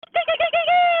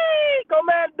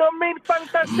mi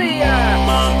fantasía.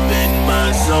 I'm in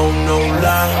my zone, no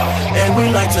lie. And we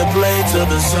like to play till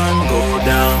the sun go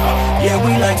down. Yeah,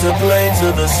 we like to play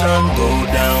till the sun go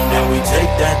down. Then we take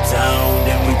that town,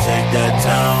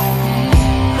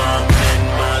 I'm in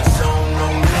my zone, no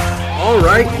lie. All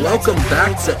right, welcome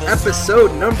back to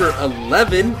episode number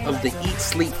 11 of the Eat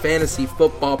Sleep Fantasy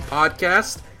Football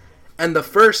Podcast. And the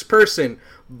first person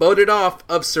voted off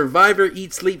of Survivor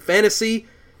Eat Sleep Fantasy,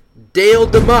 Dale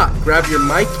DeMott. Grab your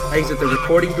mic, exit the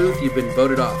recording booth, you've been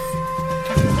voted off.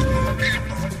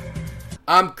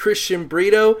 I'm Christian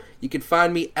Brito. You can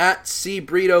find me at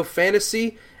CBrito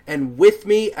Fantasy. And with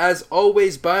me, as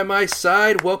always, by my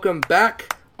side, welcome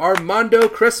back, Armando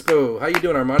Crespo. How you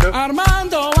doing, Armando?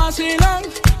 Armando vacilón,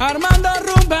 Armando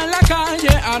rumba en la calle,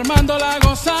 Armando la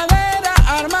gozadera,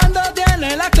 Armando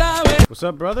tiene la clave. What's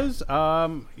up, brothers? You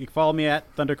can follow me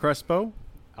at Thunder Crespo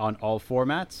on all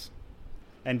formats.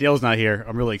 And Dale's not here.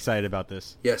 I'm really excited about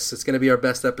this. Yes, it's going to be our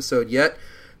best episode yet.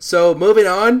 So, moving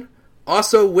on.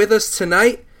 Also with us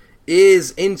tonight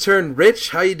is intern Rich.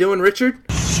 How you doing, Richard?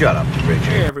 Shut up, Richard.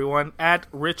 Hey everyone, at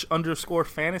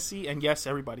Rich_Fantasy, and yes,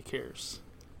 everybody cares.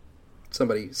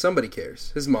 Somebody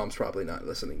cares. His mom's probably not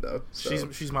listening though.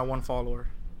 So. She's my one follower.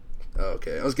 Oh,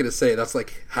 okay, I was gonna say that's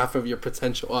like half of your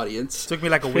potential audience. Took me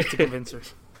like a week to convince her.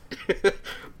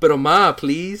 But Ma,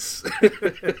 please.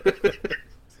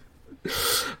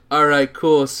 All right,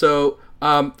 cool. So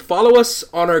follow us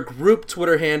on our group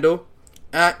Twitter handle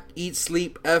at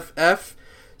EatSleepFF.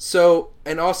 So,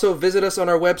 and also visit us on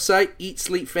our website,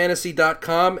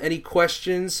 eatsleepfantasy.com. Any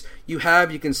questions you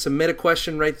have, you can submit a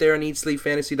question right there on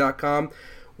eatsleepfantasy.com.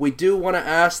 We do want to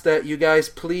ask that you guys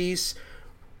please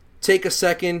take a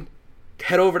second,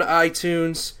 head over to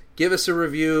iTunes, give us a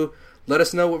review, let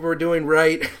us know what we're doing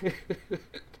right.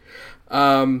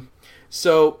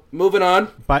 So, moving on.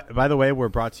 By the way, we're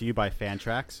brought to you by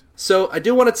Fantrax. So, I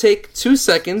do want to take 2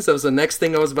 seconds. That was the next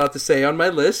thing I was about to say on my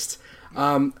list.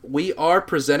 We are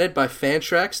presented by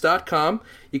Fantrax.com.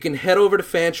 You can head over to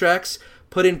Fantrax,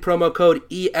 put in promo code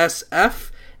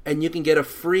ESF, and you can get a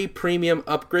free premium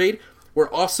upgrade. We're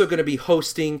also going to be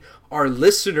hosting our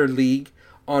Listener League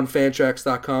on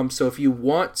Fantrax.com. So if you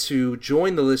want to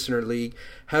join the Listener League,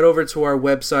 head over to our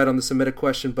website on the Submit a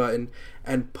Question button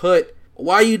and put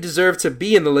why you deserve to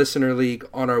be in the Listener League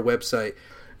on our website.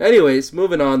 Anyways,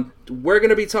 moving on. We're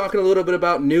going to be talking a little bit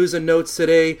about news and notes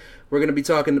today. We're going to be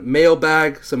talking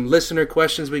mailbag, some listener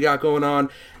questions we got going on.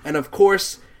 And of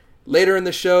course, later in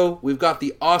the show, we've got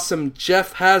the awesome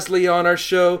Jeff Haseley on our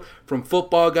show from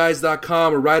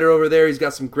footballguys.com, a writer over there. He's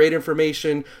got some great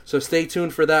information. So stay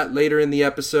tuned for that later in the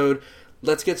episode.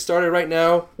 Let's get started right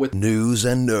now with News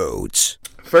and notes.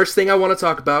 First thing I want to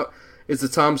talk about is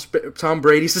the Tom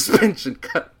Brady suspension.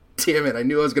 God damn it, I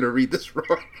knew I was going to read this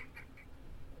wrong.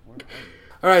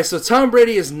 Alright, so Tom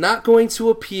Brady is not going to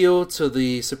appeal to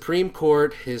the Supreme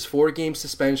Court his 4-game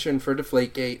suspension for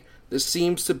Deflategate. This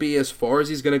seems to be as far as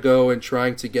he's going to go in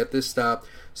trying to get this stopped.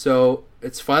 So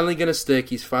it's finally going to stick.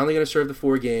 He's finally going to serve the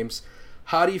 4 games.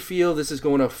 How do you feel this is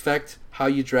going to affect how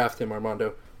you draft him,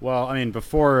 Armando? Well, I mean,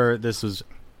 before this was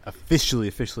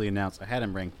officially announced, I had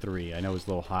him ranked 3. I know it was a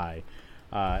little high.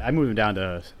 I moved him down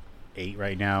to 8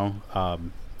 right now.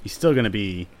 He's still going to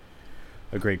be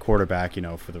a great quarterback,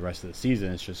 for the rest of the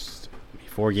season. It's just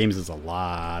 4 games is a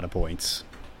lot of points.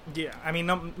 Yeah, I mean,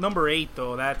 number 8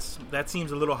 though, that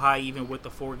seems a little high even with the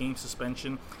 4-game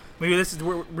suspension. Maybe this is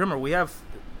remember we have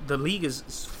the league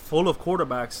is full of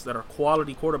quarterbacks that are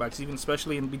quality quarterbacks, even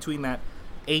especially in between that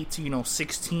 8 to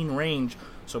 16 range.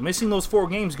 So missing those 4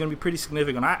 games is going to be pretty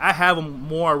significant. I have them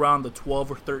more around the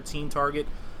 12 or 13 target.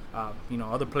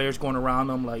 Other players going around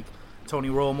them like Tony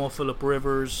Romo, Phillip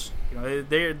Rivers.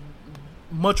 They're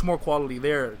much more quality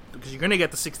there because you're going to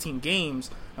get the 16 games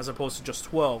as opposed to just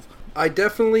 12. I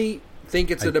definitely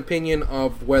think it's an opinion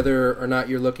of whether or not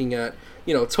you're looking at,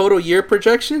 total year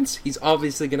projections. He's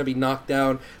obviously going to be knocked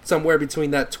down somewhere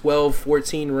between that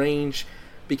 12-14 range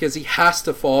because he has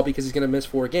to fall because he's going to miss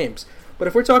 4 games. But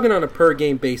if we're talking on a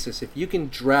per-game basis, if you can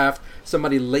draft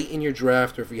somebody late in your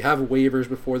draft or if you have waivers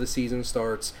before the season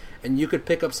starts and you could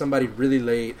pick up somebody really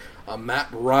late, Matt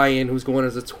Ryan, who's going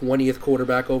as a 20th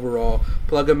quarterback overall,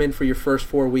 plug him in for your first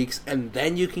 4 weeks, and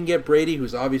then you can get Brady,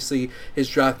 who's obviously his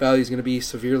draft value is going to be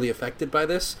severely affected by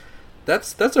this.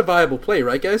 That's a viable play,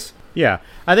 right, guys? Yeah.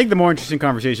 I think the more interesting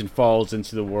conversation falls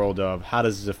into the world of how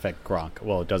does this affect Gronk?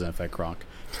 Well, it doesn't affect Gronk,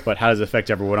 but how does it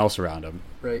affect everyone else around him?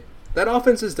 Right. That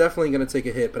offense is definitely going to take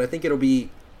a hit, but I think it'll be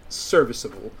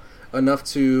serviceable enough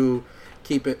to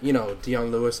keep it,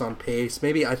 Deion Lewis on pace.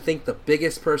 Maybe I think the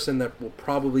biggest person that will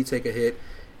probably take a hit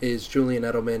is Julian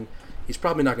Edelman. He's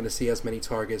probably not going to see as many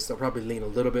targets. They'll probably lean a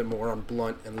little bit more on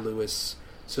Blunt and Lewis.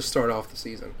 to start off the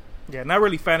season. Yeah, not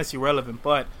really fantasy relevant,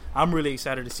 but I'm really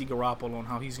excited to see Garoppolo and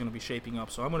how he's going to be shaping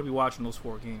up. So I'm going to be watching those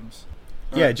 4 games.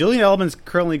 Yeah, Julian Edelman's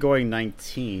currently going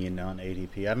 19 on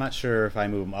ADP. I'm not sure if I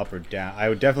move him up or down. I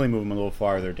would definitely move him a little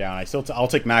farther down. I'll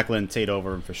take Macklin and Tate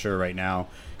over him for sure right now.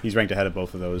 He's ranked ahead of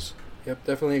both of those. Yep,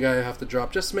 definitely a guy you have to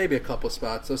drop. Just maybe a couple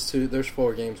spots. Those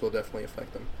 4 games will definitely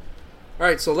affect them. All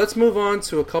right, so let's move on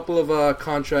to a couple of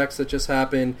contracts that just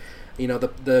happened. You know,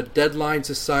 the deadline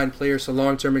to sign players to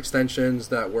long-term extensions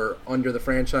that were under the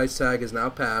franchise tag is now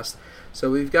passed.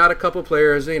 So we've got a couple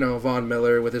players, you know, Von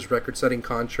Miller with his record-setting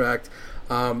contract.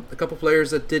 A couple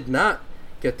players that did not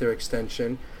get their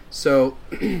extension. So,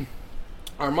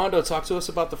 Armando, talk to us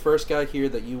about the first guy here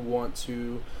that you want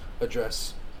to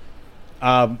address.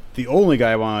 The only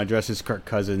guy I want to address is Kirk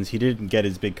Cousins. He didn't get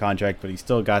his big contract, but he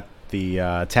still got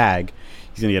the tag.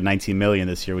 He's going to get $19 million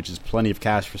this year, which is plenty of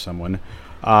cash for someone.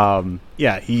 He's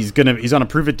on a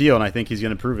prove-it deal, and I think he's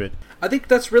going to prove it. I think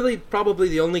that's really probably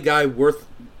the only guy worth,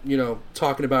 you know,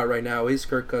 talking about right now is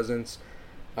Kirk Cousins.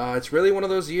 It's really one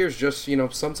of those years. Just, you know,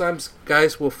 sometimes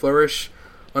guys will flourish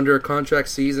under a contract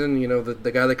season. You know,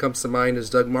 the guy that comes to mind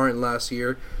is Doug Martin last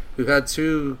year, who had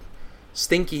 2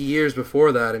 stinky years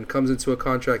before that and comes into a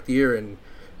contract year and,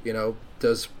 you know,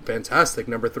 does fantastic.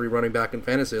 Number 3 running back in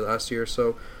fantasy last year.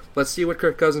 So let's see what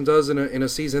Kirk Cousins does in a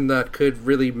season that could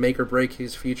really make or break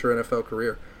his future NFL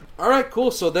career. All right,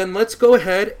 cool. So then let's go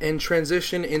ahead and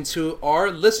transition into our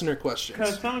listener questions.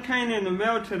 Because some came in the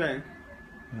mail today.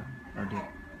 Yeah, I did.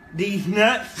 These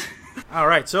nuts. All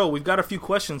right, so we've got a few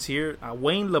questions here.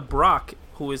 Wayne LeBrock,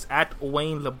 who is at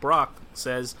Wayne LeBrock,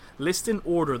 says, list in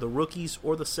order the rookies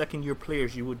or the second-year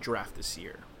players you would draft this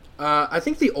year. I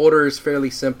think the order is fairly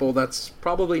simple. That's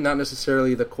probably not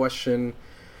necessarily the question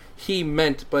he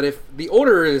meant, but if the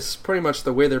order is pretty much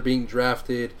the way they're being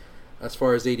drafted as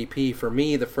far as ADP, for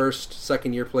me, the first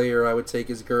second-year player I would take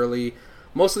is Gurley.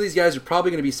 Most of these guys are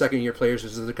probably going to be second-year players.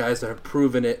 These are the guys that have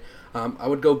proven it. I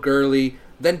would go Gurley,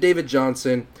 then David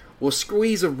Johnson. We'll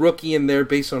squeeze a rookie in there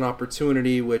based on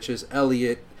opportunity, which is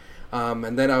Elliott.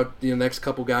 And then the next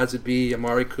couple guys would be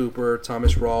Amari Cooper,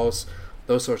 Thomas Rawls,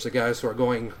 those sorts of guys who are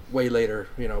going way later,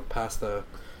 you know, past the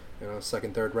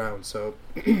second, third round. So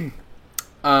if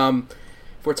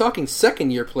we're talking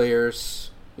second-year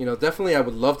players, you know, definitely I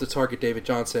would love to target David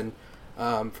Johnson.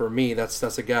 For me, that's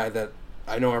a guy that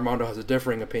I know Armando has a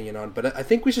differing opinion on, but I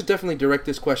think we should definitely direct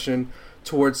this question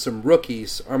towards some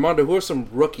rookies. Armando, who are some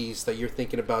rookies that you're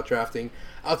thinking about drafting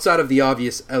outside of the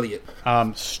obvious Elliott?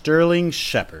 Sterling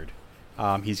Shepard. He's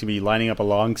going to be lining up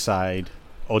alongside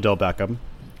Odell Beckham,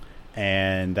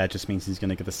 and that just means he's going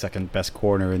to get the second best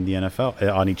corner in the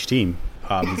NFL on each team.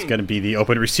 He's going to be the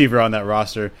open receiver on that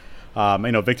roster. I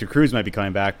know Victor Cruz might be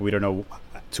coming back, but we don't know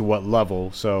to what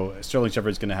level. So Sterling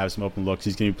Shepard's going to have some open looks.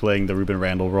 He's going to be playing the Ruben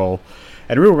Randle role.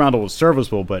 And Ruben Randle was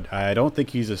serviceable, but I don't think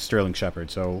he's a Sterling Shepard.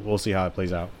 So we'll see how it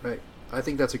plays out. Right. I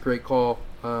think that's a great call.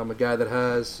 A guy that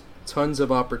has tons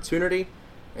of opportunity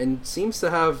and seems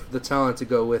to have the talent to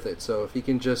go with it. So if he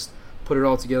can just put it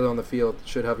all together on the field,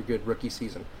 should have a good rookie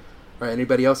season. All right,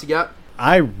 anybody else you got?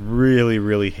 I really,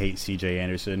 really hate C.J.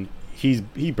 Anderson.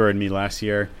 He burned me last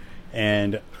year,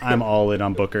 and I'm all in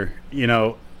on Booker. You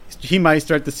know, he might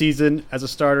start the season as a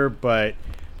starter, but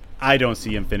I don't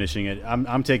see him finishing it.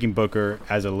 I'm taking Booker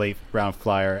as a late round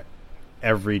flyer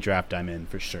every draft I'm in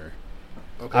for sure.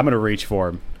 Okay. I'm going to reach for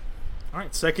him. All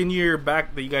right, second year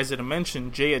back that you guys didn't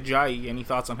mention, Jay Ajayi. Any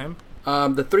thoughts on him?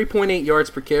 The 3.8 yards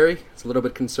per carry, it's a little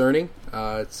bit concerning.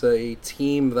 It's a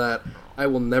team that I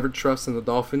will never trust in the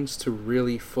Dolphins to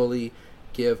really fully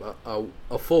give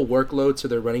a full workload to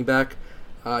their running back.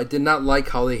 I did not like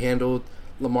how they handled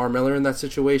Lamar Miller in that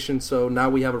situation, so now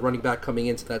we have a running back coming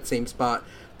into that same spot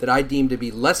that I deem to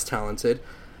be less talented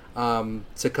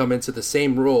to come into the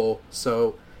same role.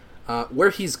 So where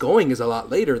he's going is a lot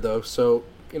later, though, so,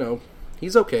 you know,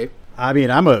 he's okay. I mean,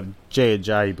 I'm a Jay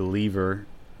Ajayi believer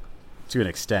to an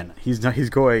extent. He's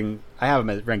going. I have him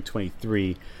at ranked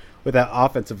 23 with that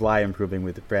offensive line improving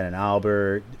with Brandon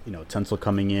Albert, you know, Tunsil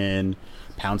coming in,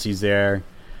 Pouncey's there.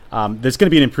 There's going to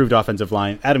be an improved offensive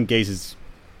line. Adam Gase is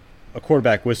a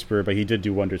quarterback whisperer, but he did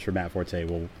do wonders for Matt Forte.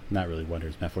 Well, not really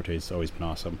wonders. Matt Forte has always been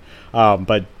awesome.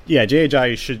 But yeah, Jay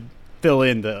Ajayi should fill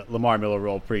in the Lamar Miller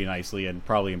role pretty nicely and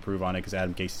probably improve on it because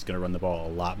Adam Gase is going to run the ball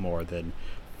a lot more than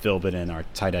Philbin and our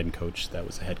tight end coach that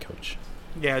was the head coach.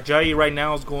 Yeah, Ajayi right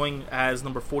now is going as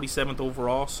number 47th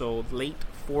overall, so late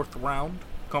 4th round.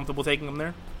 Comfortable taking him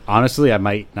there? Honestly, I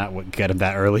might not get him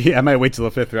that early. I might wait till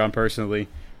the 5th round personally.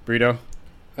 Brito?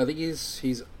 I think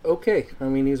he's okay. I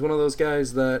mean, he's one of those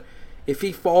guys that if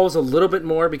he falls a little bit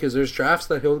more, because there's drafts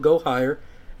that he'll go higher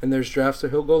and there's drafts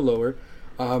that he'll go lower,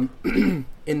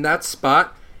 in that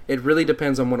spot, It really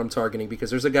depends on what I'm targeting, because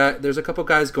there's a couple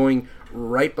guys going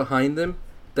right behind them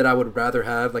that I would rather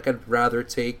have. Like, I'd rather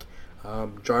take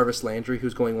Jarvis Landry,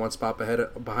 who's going one spot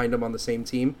behind him on the same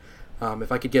team.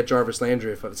 If I could get Jarvis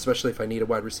Landry, especially if I need a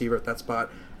wide receiver at that spot,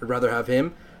 I'd rather have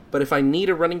him. But if I need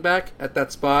a running back at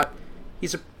that spot,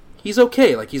 he's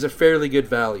okay. Like, he's a fairly good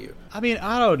value. I mean,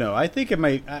 I don't know. I think it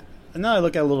might. Now I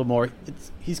look at it a little more.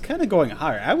 He's kind of going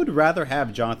higher. I would rather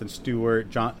have Jonathan Stewart,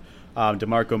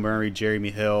 DeMarco Murray,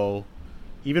 Jeremy Hill,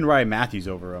 even Ryan Matthews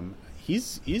over him.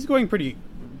 He's going pretty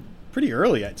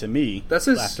early to me. That's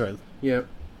yeah.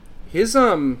 His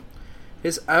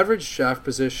average draft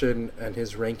position and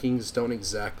his rankings don't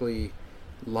exactly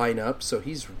line up. So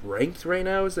he's ranked right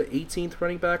now as the 18th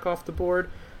running back off the board,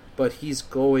 but he's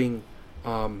going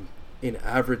in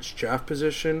average draft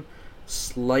position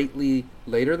slightly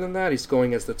later than that. He's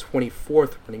going as the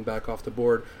 24th running back off the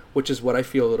board, which is what I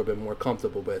feel a little bit more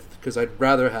comfortable with, because I'd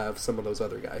rather have some of those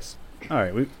other guys. All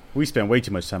right, we spent way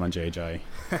too much time on Ajayi.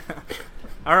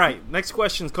 All right, next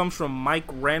question comes from Mike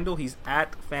Randall. He's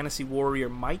at Fantasy Warrior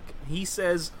Mike. He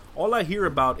says, all I hear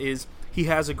about is he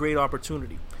has a great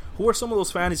opportunity. Who are some of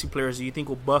those fantasy players that you think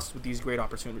will bust with these great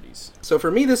opportunities? So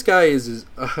for me, this guy is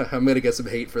I'm going to get some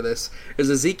hate for this, is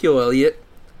Ezekiel Elliot.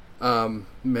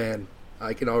 Man,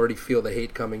 I can already feel the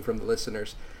hate coming from the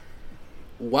listeners.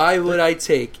 Why would I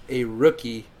take a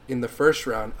rookie in the first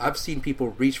round? I've seen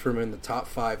people reach for him in the top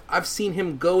 5. I've seen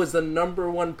him go as the number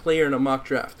 1 player in a mock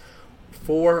draft.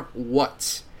 For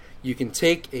what? You can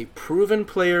take a proven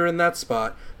player in that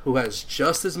spot who has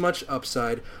just as much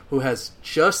upside, who has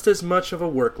just as much of a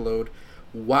workload.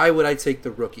 Why would I take the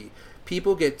rookie?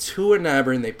 People get too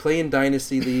enamored, and they play in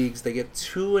dynasty leagues. They get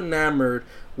too enamored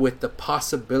with the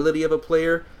possibility of a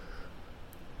player,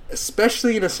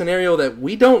 especially in a scenario that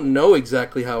we don't know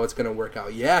exactly how it's going to work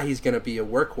out. Yeah, he's going to be a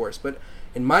workhorse, but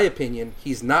in my opinion,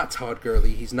 he's not Todd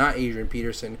Gurley. He's not Adrian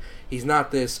Peterson. He's not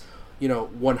this,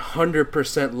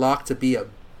 100% lock to be a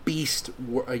beast,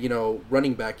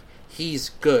 running back. He's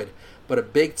good, but a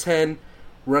Big Ten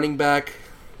running back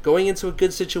going into a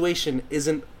good situation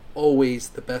isn't always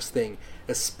the best thing,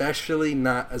 especially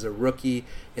not as a rookie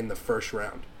in the first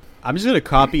round. I'm just going to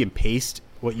copy and paste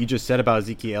what you just said about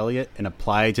Ezekiel Elliott and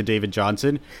apply it to David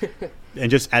Johnson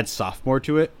and just add sophomore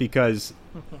to it, because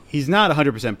he's not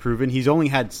 100% proven. He's only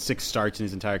had 6 starts in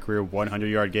his entire career,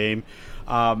 100-yard game.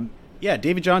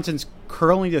 David Johnson's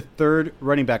currently the 3rd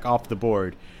running back off the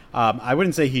board. I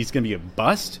wouldn't say he's going to be a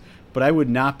bust, but I would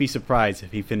not be surprised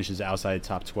if he finishes outside the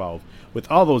top 12. With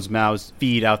all those mouths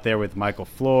feed out there with Michael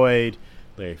Floyd,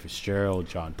 Larry Fitzgerald,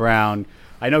 John Brown.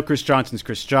 I know Chris Johnson's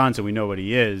Chris Johnson. We know what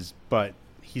he is, but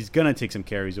he's going to take some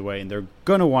carries away, and they're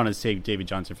going to want to save David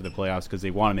Johnson for the playoffs because they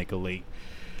want to make a late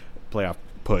playoff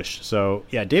push. So,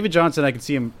 yeah, David Johnson, I can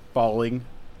see him falling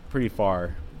pretty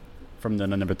far from the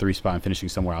number 3 spot and finishing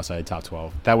somewhere outside the top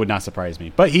 12. That would not surprise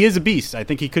me. But he is a beast. I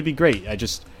think he could be great. I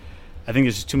think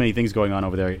there's just too many things going on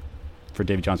over there for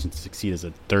David Johnson to succeed as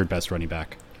a 3rd best running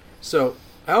back. So,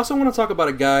 I also want to talk about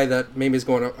a guy that maybe is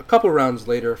going a few rounds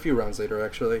later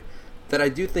actually, that I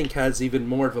do think has even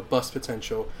more of a bust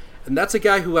potential. And that's a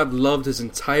guy who I've loved his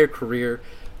entire career.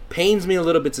 Pains me a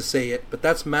little bit to say it, but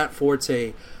that's Matt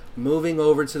Forte moving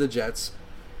over to the Jets.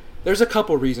 There's a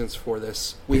couple reasons for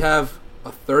this. We have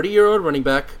a 30-year-old running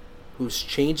back who's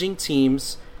changing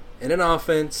teams in an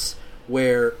offense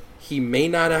where he may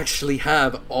not actually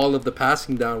have all of the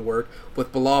passing down work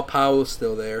with Bilal Powell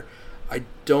still there. I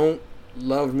don't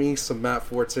love me some Matt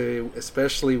Forte,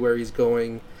 especially where he's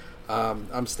going.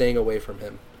 I'm staying away from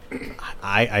him.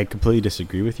 I completely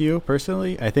disagree with you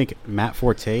personally. I think Matt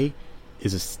Forte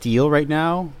is a steal right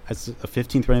now as a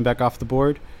 15th running back off the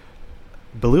board.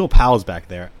 Bilal Powell's back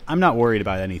there. I'm not worried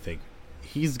about anything.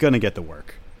 He's going to get the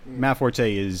work. Matt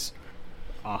Forte is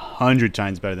 100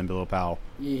 times better than Bilal Powell.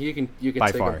 You can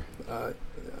by take far. Him.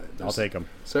 I'll take him.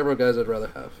 Several guys I'd rather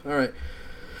have. All right.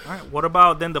 What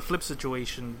about then the flip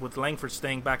situation with Langford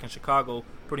staying back in Chicago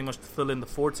pretty much to fill in the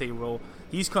Forte role?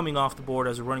 He's coming off the board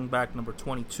as a running back number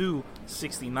 22,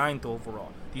 69th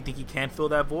overall. Do you think he can fill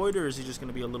that void, or is he just going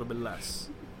to be a little bit less?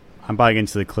 I'm buying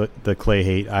into the Clay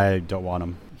hate. I don't want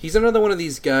him. He's another one of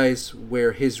these guys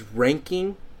where his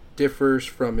ranking differs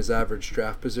from his average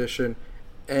draft position,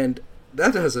 and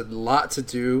that has a lot to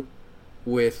do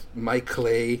with Mike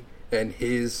Clay and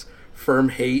his firm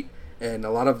hate, and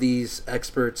a lot of these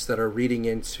experts that are reading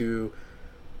into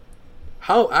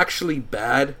how actually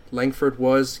bad Langford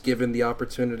was given the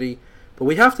opportunity. But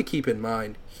we have to keep in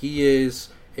mind, he is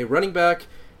a running back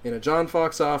in a John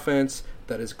Fox offense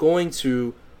that is going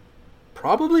to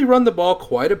probably run the ball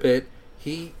quite a bit.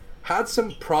 He had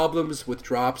some problems with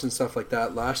drops and stuff like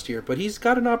that last year, but he's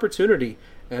got an opportunity.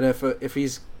 And if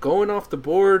he's going off the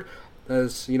board,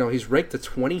 as you know, he's ranked the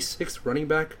 26th running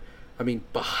back. I mean,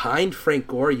 behind Frank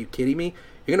Gore. Are you kidding me?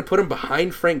 You're going to put him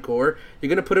behind Frank Gore? You're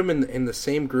going to put him in the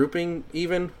same grouping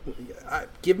even?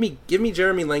 Give me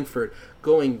Jeremy Langford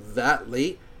going that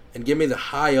late and give me the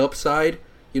high upside.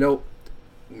 You know,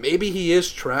 maybe he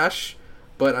is trash,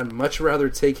 but I'd much rather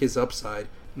take his upside.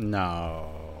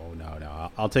 No.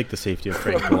 I'll take the safety of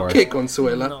Frank Gore. Okay,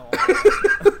 Consuela. No.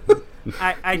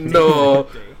 I No.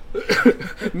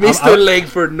 Mr.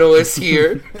 Langford no is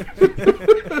here.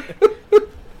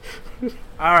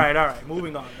 All right.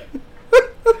 Moving on then.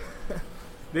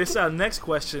 This next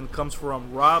question comes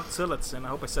from Rob Tillotson. I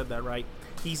hope I said that right.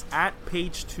 He's at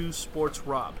Page 2 Sports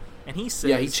Rob. And he says...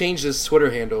 Yeah, he changed his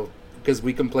Twitter handle because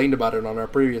we complained about it on our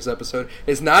previous episode.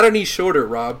 It's not any shorter,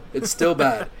 Rob. It's still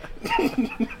bad.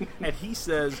 And he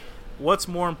says, what's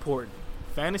more important,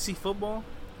 fantasy football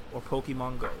or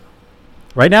Pokemon Go?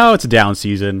 Right now, it's a down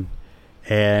season,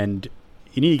 and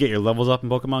you need to get your levels up in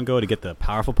Pokemon Go to get the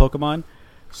powerful Pokemon.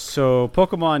 So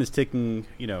Pokemon is taking,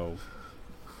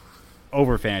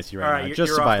 over fantasy right now,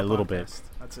 just by a little bit.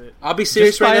 That's it. I'll be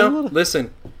serious right now.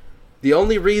 Listen, the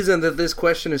only reason that this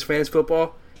question is fantasy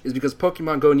football is because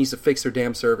Pokemon Go needs to fix their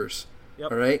damn servers.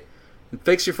 Yep. All right? And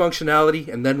fix your functionality,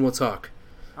 and then we'll talk.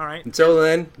 All right. Until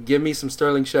then, give me some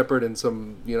Sterling Shepard and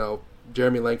some,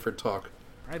 Jeremy Langford talk.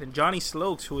 All right, and Johnny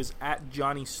Slokes, who is at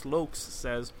Johnny Slokes,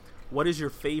 says, what is your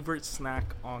favorite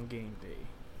snack on game day?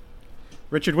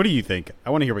 Richard, what do you think?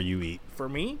 I want to hear what you eat. For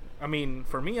me, I'm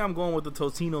going with the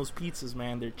Totino's pizzas,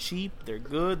 man. They're cheap, they're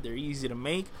good, they're easy to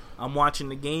make. I'm watching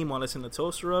the game while it's in the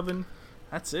toaster oven.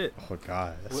 That's it. Oh,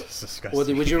 God. That's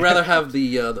disgusting. Would you rather have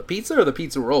the pizza or the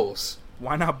pizza rolls?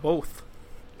 Why not both?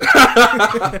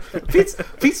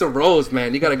 Pizza rolls,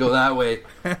 man. You got to go that way.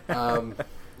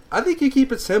 I think you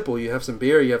keep it simple. You have some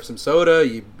beer, you have some soda,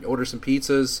 you order some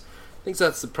pizzas. I think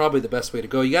that's probably the best way to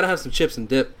go. You got to have some chips and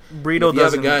dip. Brito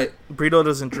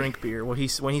doesn't drink beer. When he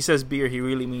says beer, he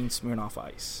really means Smirnoff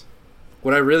Ice.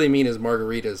 What I really mean is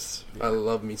margaritas. I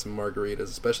love me some margaritas,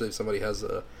 especially if somebody has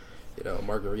a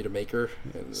margarita maker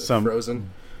and frozen.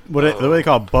 What do they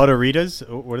call butteritas?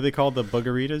 What are they called? The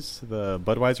bugaritas? The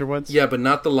Budweiser ones? Yeah, but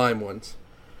not the lime ones.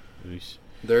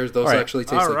 Those right. actually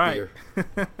taste like beer.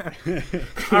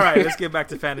 All right, let's get back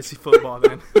to fantasy football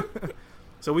then.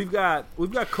 So we've got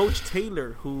Coach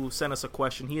Taylor who sent us a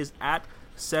question. He is at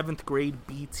 7th grade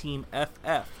B Team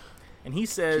FF. And he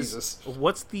says, Jesus.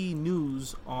 What's the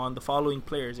news on the following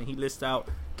players? And he lists out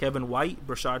Kevin White,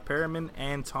 Brashad Perriman,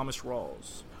 and Thomas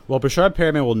Rawls. Well, Brashad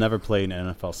Perriman will never play an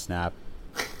NFL snap.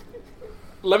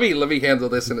 Let me handle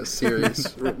this in a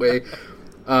serious way.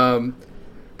 Brashad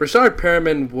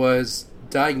Perriman was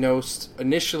diagnosed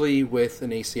initially with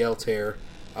an ACL tear.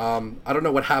 I don't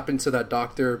know what happened to that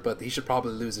doctor, but he should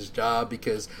probably lose his job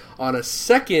because on a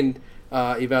second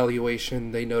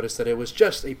evaluation, they noticed that it was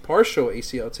just a partial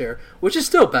ACL tear, which is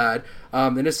still bad.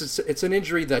 And it's an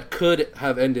injury that could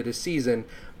have ended his season,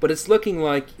 but it's looking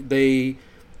like they,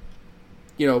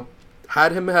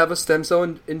 had him have a stem cell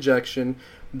injection,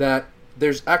 that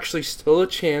there's actually still a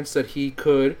chance that he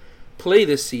could play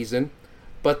this season,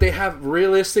 but they have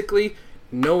realistically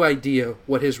no idea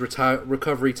what his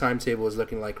recovery timetable is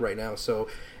looking like right now. So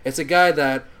it's a guy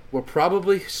that will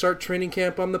probably start training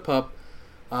camp on the pup.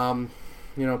 And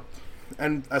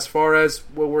as far as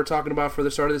what we're talking about for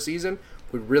the start of the season,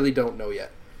 we really don't know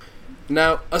yet.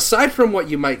 Now, aside from what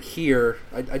you might hear,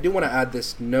 I do want to add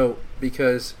this note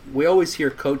because we always hear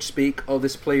coach speak, oh,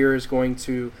 this player is going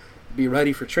to be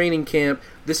ready for training camp.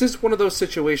 This is one of those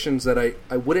situations that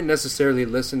I wouldn't necessarily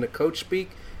listen to coach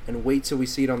speak and wait till we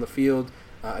see it on the field.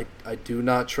 I do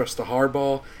not trust the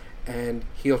hardball, and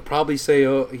he'll probably say,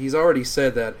 he's already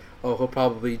said that, he'll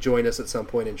probably join us at some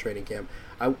point in training camp.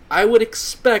 I would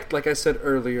expect, like I said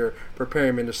earlier, for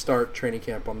Perriman to start training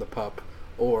camp on the pup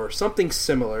or something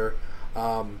similar,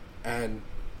 and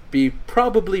be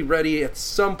probably ready at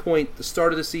some point the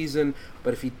start of the season.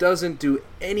 But if he doesn't do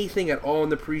anything at all in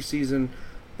the preseason,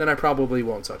 then I probably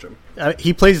won't touch him.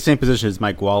 He plays the same position as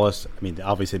Mike Wallace. I mean,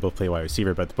 obviously they both play wide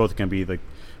receiver, but both can be the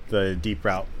deep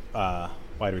route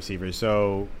wide receivers.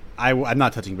 So I'm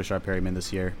not touching Brashad Perriman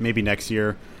this year. Maybe next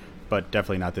year, but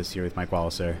definitely not this year with Mike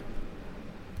Wallace there.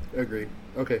 Agreed.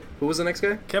 Okay, who was the next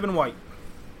guy? Kevin White.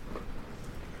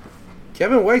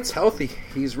 Kevin White's healthy.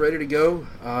 He's ready to go.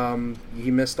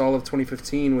 He missed all of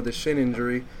 2015 with a shin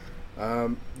injury.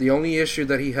 The only issue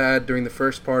that he had during the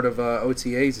first part of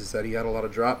OTAs is that he had a lot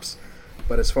of drops.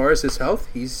 But as far as his health,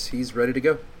 he's ready to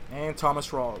go. And Thomas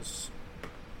Rawls.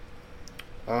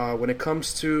 When it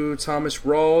comes to Thomas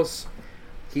Rawls,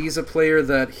 He's a player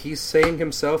that he's saying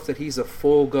himself that he's a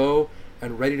full go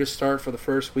and ready to start for the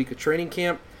first week of training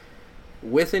camp.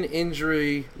 With an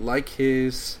injury like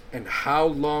his and how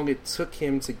long it took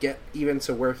him to get even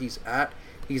to where he's at,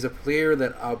 he's a player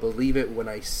that I'll believe it when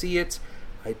I see it.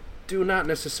 I do not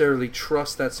necessarily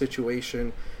trust that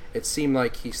situation. It seemed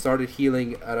like he started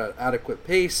healing at an adequate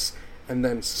pace, and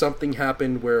then something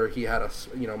happened where he had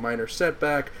a minor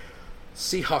setback.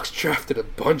 Seahawks drafted a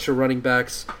bunch of running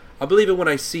backs. I'll believe it when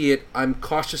I see it. I'm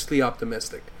cautiously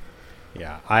optimistic.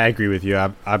 Yeah, I agree with you.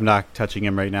 I'm not touching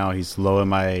him right now. He's low in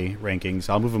my rankings.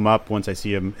 I'll move him up once I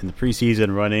see him in the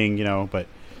preseason running, but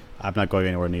I'm not going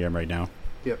anywhere near him right now.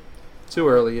 Yep, too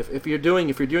early. If you're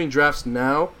doing drafts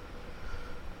now,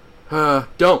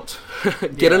 don't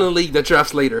get in a league that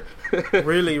drafts later.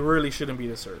 really shouldn't be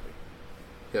this early.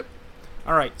 Yep.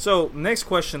 All right. So next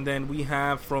question then we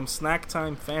have from Snack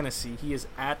Time Fantasy. He is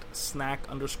at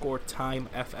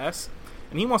snack_timefs.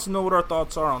 And he wants to know what our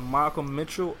thoughts are on Malcolm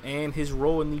Mitchell and his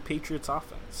role in the Patriots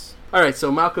offense. All right, so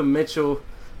Malcolm Mitchell,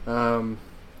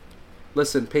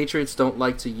 listen, Patriots don't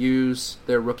like to use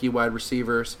their rookie wide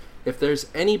receivers. If there's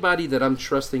anybody that I'm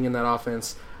trusting in that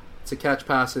offense to catch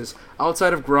passes,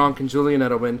 outside of Gronk and Julian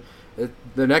Edelman,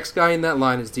 the next guy in that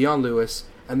line is Dion Lewis.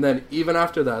 And then even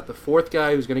after that, the fourth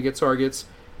guy who's going to get targets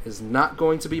is not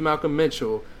going to be Malcolm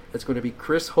Mitchell. It's going to be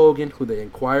Chris Hogan, who they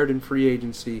acquired in free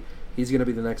agency. He's going to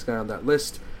be the next guy on that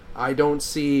list. I don't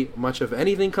see much of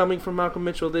anything coming from Malcolm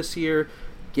Mitchell this year.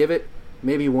 Give it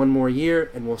maybe one more year,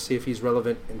 and we'll see if he's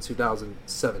relevant in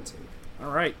 2017.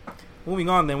 All right. Moving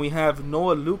on, then, we have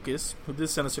Noah Lucas, who did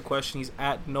send us a question. He's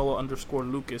at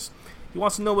Noah_Lucas. He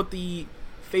wants to know what the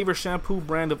favorite shampoo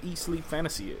brand of Eat Sleep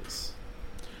Fantasy is.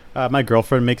 My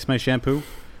girlfriend makes my shampoo,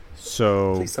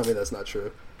 so... Please tell me that's not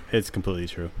true. It's completely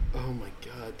true. Oh, my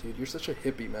God, dude. You're such a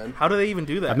hippie, man. How do they even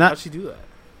do that? How does she do that?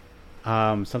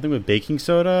 Something with baking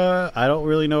soda. I don't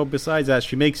really know. Besides that,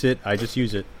 she makes it. I just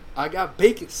use it. I got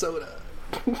baking soda.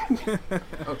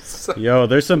 Yo,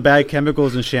 there's some bad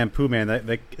chemicals in shampoo,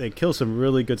 man. They kill some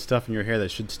really good stuff in your hair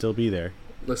that should still be there.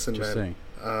 Listen, just man.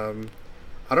 Saying.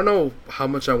 I don't know how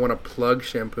much I want to plug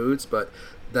shampoos, but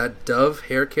that Dove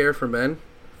hair care for men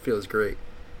feels great.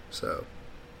 So,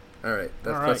 all right,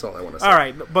 that's all I want to say. All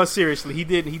right, but seriously, he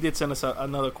did send us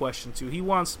another question too. He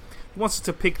wants us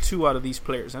to pick two out of these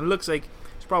players, and it looks like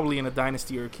it's probably in a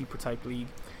dynasty or a keeper type league.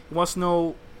 He wants to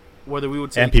know whether we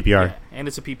would take and PPR, yeah, and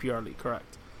it's a PPR league,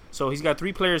 correct? So he's got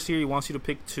three players here. He wants you to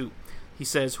pick two. He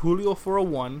says Julio for a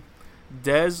 1,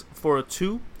 Dez for a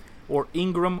 2, or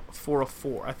Ingram for a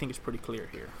 4. I think it's pretty clear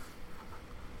here.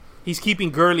 He's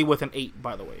keeping Gurley with an 8,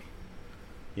 by the way.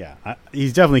 Yeah,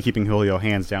 he's definitely keeping Julio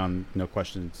hands down. No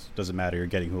questions. Doesn't matter. You're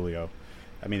getting Julio.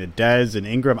 I mean, the Dez and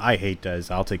Ingram. I hate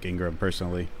Dez. I'll take Ingram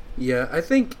personally. Yeah, I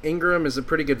think Ingram is a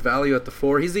pretty good value at the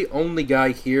 4. He's the only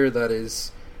guy here that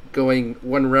is going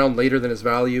one round later than his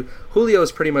value. Julio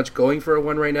is pretty much going for a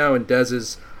 1 right now, and Dez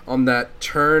is on that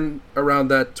turn around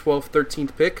that 12th,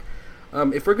 13th pick.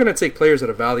 If we're going to take players at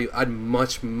a value, I'd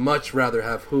much, much rather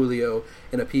have Julio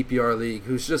in a PPR league,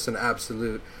 who's just an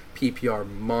absolute PPR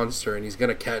monster, and he's going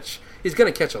to catch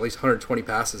at least 120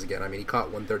 passes again. I mean, he caught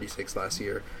 136 last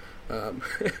year.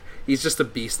 He's just a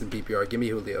beast in PPR. Give me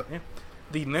Julio. Yeah.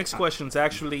 The next question is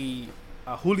actually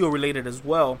Julio related as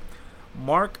well.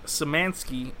 Mark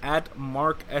Szymanski at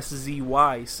Mark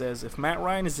SZY says, if Matt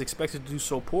Ryan is expected to do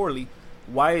so poorly,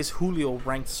 why is Julio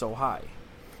ranked so high?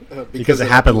 Because it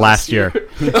happened last year.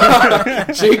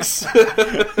 Jinx.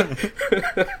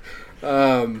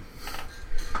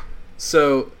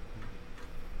 So,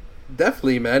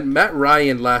 definitely, man. Matt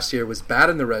Ryan last year was bad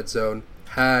in the red zone.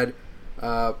 Had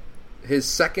his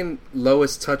second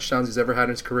lowest touchdowns he's ever had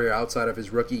in his career outside of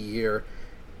his rookie year.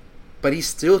 But he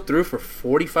still threw for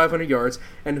 4,500 yards,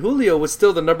 and Julio was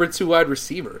still the number 2 wide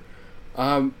receiver.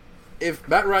 If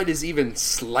Matt Ryan is even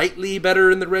slightly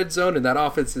better in the red zone and that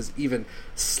offense is even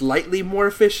slightly more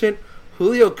efficient,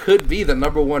 Julio could be the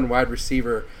number 1 wide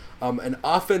receiver. An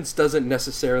offense doesn't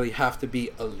necessarily have to be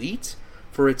elite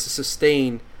for it to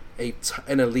sustain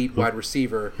an elite wide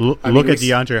receiver. Look at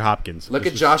DeAndre Hopkins. Look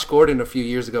at Josh Gordon a few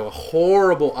years ago. A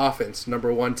horrible offense,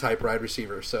 number 1 type wide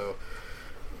receiver. So,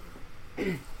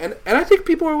 and I think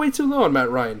people are way too low on Matt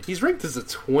Ryan. He's ranked as the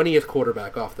 20th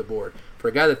quarterback off the board for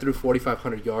a guy that threw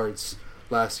 4,500 yards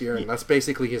last year, and that's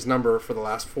basically his number for the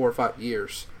last 4 or 5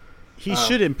 years. He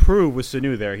should improve with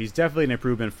Sanu there. He's definitely an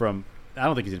improvement from... I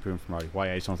don't think he's an improvement from Roddy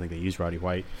White. I just don't think they use Roddy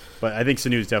White. But I think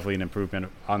Sanu is definitely an improvement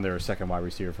on their second wide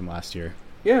receiver from last year.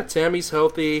 Yeah, Tammy's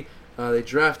healthy. They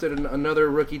drafted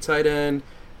another rookie tight end.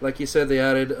 Like you said, they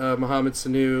added Mohamed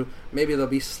Sanu. Maybe they'll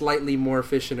be slightly more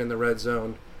efficient in the red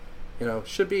zone. You know,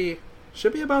 should be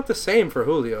should be about the same for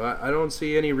Julio. I don't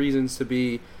see any reasons to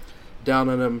be down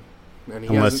on him. And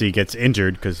unless he gets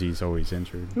injured, because he's always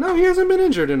injured. No, he hasn't been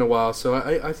injured in a while, so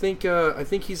I think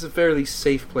he's a fairly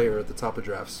safe player at the top of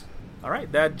drafts. All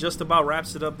right, that just about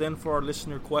wraps it up then for our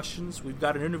listener questions. We've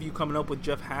got an interview coming up with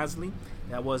Jeff Haseley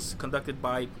that was conducted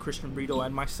by Christian Brito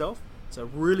and myself. It's a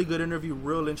really good interview,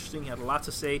 real interesting. He had a lot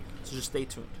to say, so just stay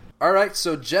tuned. All right,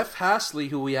 so Jeff Haseley,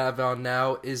 who we have on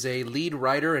now, is a lead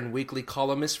writer and weekly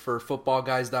columnist for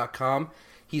footballguys.com.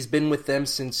 He's been with them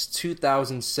since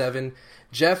 2007.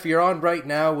 Jeff, you're on right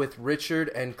now with Richard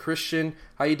and Christian.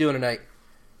 How you doing tonight?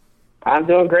 I'm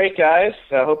doing great, guys.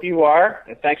 I hope you are.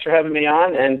 And thanks for having me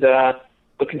on, and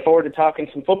looking forward to talking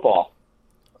some football.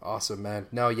 Awesome, man.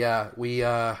 No, yeah, we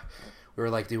were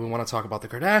like, do we want to talk about the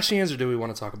Kardashians or do we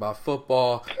want to talk about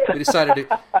football? We decided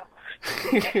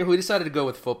to go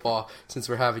with football since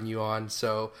we're having you on.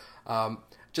 So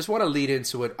just want to lead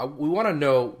into it. We want to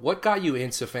know what got you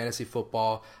into fantasy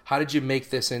football. How did you make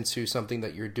this into something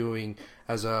that you're doing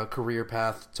as a career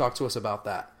path? Talk to us about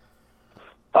that.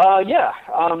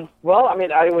 Well, I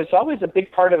mean, I was always a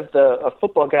big part of the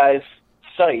Football Guys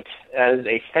site as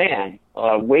a fan,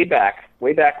 way back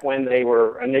when they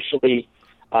were initially,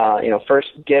 first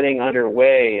getting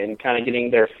underway and kind of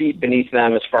getting their feet beneath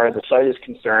them as far as the site is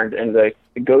concerned, and the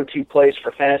go-to place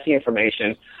for fantasy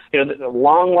information. You know, a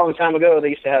long time ago, they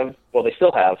used to have, well, they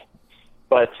still have,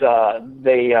 but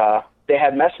they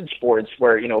had message boards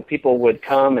where, you know, people would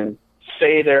come and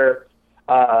say their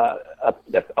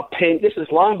opinion. This is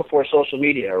long before social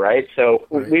media, right? So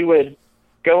we would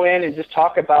go in and just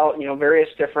talk about, you know, various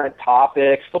different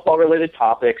topics, football-related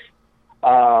topics.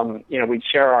 We'd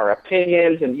share our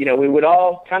opinions, and, you know, we would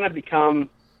all kind of become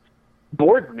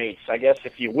board mates, I guess,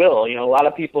 if you will. You know, a lot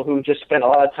of people who just spent a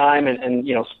lot of time and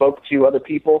you know, spoke to other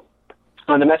people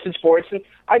on the message boards. And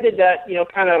I did that, you know,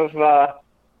 kind of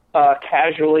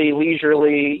casually,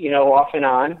 leisurely, you know, off and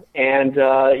on. And,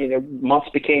 months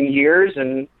became years,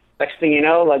 and next thing you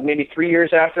know, like maybe 3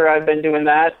 years after I've been doing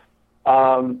that,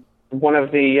 one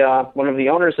of the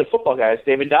owners of Football Guys,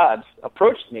 David Dodds,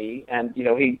 approached me, and, you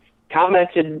know, he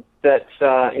commented that,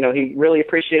 he really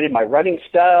appreciated my writing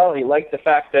style. He liked the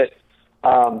fact that,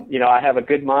 I have a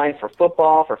good mind for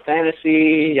football, for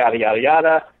fantasy, yada, yada,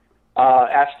 yada.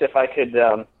 Asked if I could,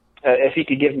 if he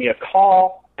could give me a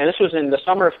call. And this was in the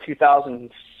summer of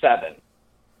 2007.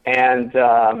 And,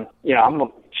 I'm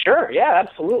sure, yeah,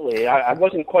 absolutely. I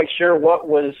wasn't quite sure what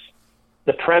was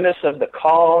the premise of the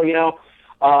call, you know.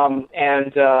 So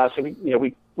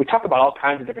we talk about all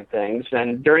kinds of different things.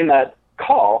 And during that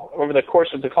call, over the course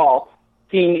of the call,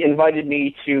 he invited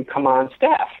me to come on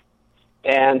staff.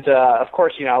 And, of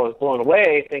course, you know, I was blown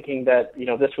away thinking that, you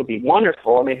know, this would be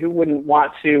wonderful. I mean, who wouldn't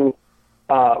want to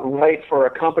write for a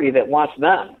company that wants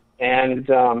them? And,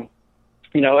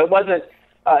 it wasn't,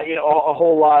 a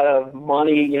whole lot of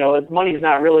money. You know, money is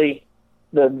not really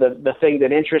the thing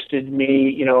that interested me.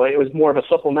 You know, it was more of a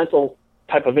supplemental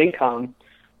type of income.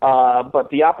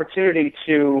 But the opportunity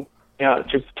to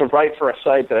write for a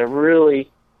site that I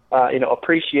really,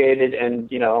 appreciated and,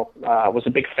 was a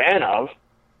big fan of,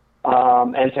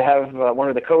 and to have one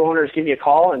of the co-owners give me a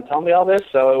call and tell me all this.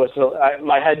 So it was,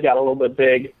 my head got a little bit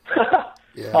big.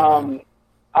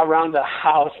 Around the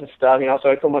house and stuff, so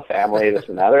I told my family this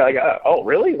and that. They're like, oh,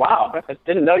 really? Wow. I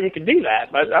didn't know you could do that,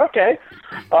 but okay.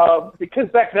 Because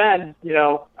back then,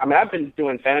 I've been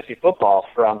doing fantasy football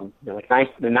from the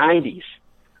 90s,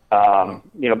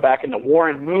 back in the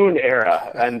Warren Moon era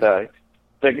and the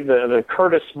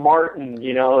Curtis Martin,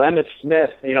 Emmitt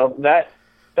Smith, that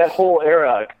whole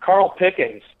era, Carl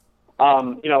Pickens,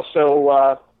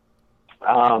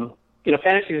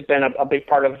 fantasy has been a big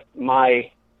part of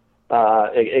my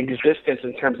existence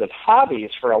in terms of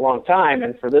hobbies for a long time,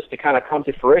 and for this to kind of come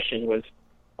to fruition was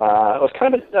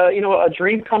kind of a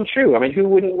dream come true. I mean, who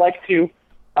wouldn't like to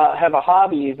have a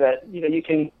hobby that you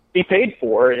can be paid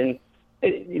for? And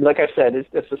like I said,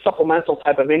 it's a supplemental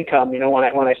type of income.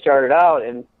 When I started out,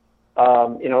 and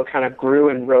it kind of grew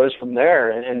and rose from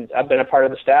there. And I've been a part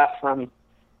of the staff from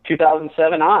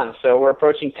 2007 on, so we're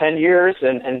approaching 10 years,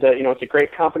 and it's a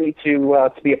great company to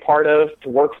be a part of, to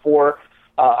work for.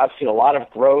 I've seen a lot of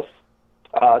growth,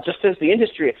 just as the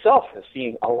industry itself has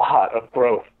seen a lot of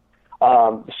growth.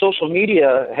 Social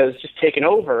media has just taken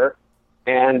over,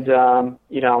 and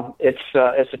it's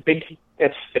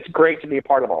great to be a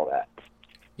part of all that.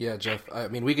 Yeah, Jeff. I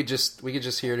mean, we could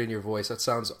just hear it in your voice. That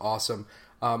sounds awesome.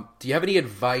 Do you have any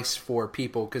advice for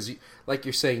people? Because, like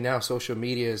you're saying now, social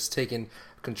media is taking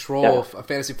control. Yeah.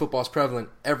 Fantasy football is prevalent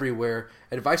everywhere.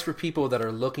 Advice for people that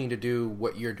are looking to do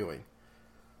what you're doing.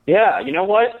 Yeah, you know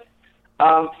what?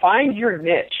 Find your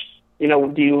niche.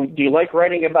 Do you like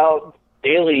writing about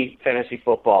daily fantasy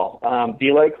football? Do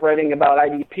you like writing about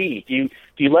IDP? Do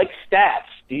you like stats?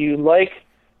 Do you like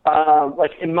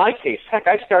in my case, heck,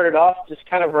 I started off just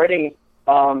kind of writing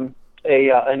an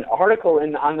article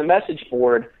on the message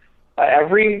board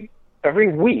every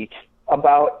week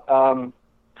about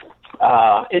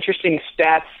interesting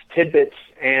stats, tidbits,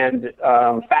 and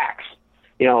facts.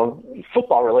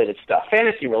 Football-related stuff,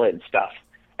 fantasy-related stuff.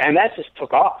 And that just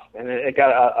took off, and it got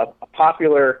a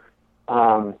popular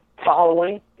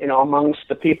following, amongst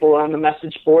the people on the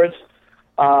message boards.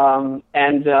 It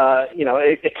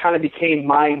kind of became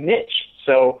my niche.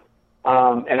 So,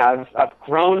 and I've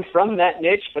grown from that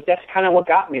niche, but that's kind of what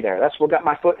got me there. That's what got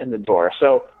my foot in the door.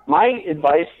 So my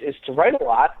advice is to write a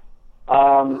lot,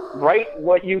 write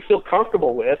what you feel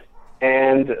comfortable with,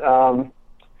 and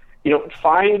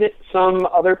find some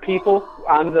other people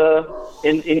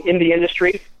in the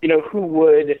industry, who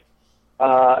would,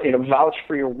 vouch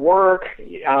for your work,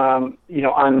 on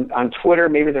Twitter,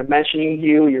 maybe they're mentioning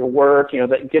your work,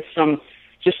 that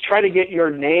just try to get your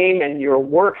name and your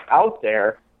work out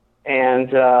there.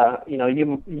 And, all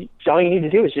you need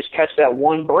to do is just catch that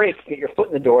one break, get your foot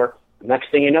in the door. The next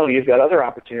thing you know, you've got other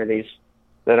opportunities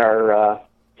that are,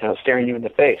 staring you in the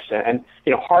face. And,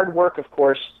 hard work, of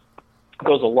course,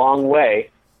 goes a long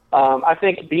way. I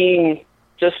think being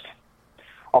just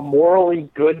a morally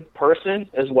good person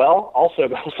as well also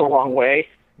goes a long way.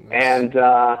 Nice. And,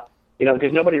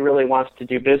 because nobody really wants to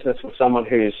do business with someone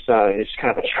who's kind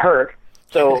of a jerk.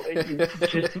 So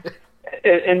just,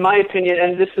 in my opinion,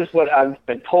 and this is what I've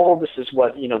been told, this is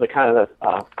what, the kind of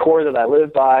core that I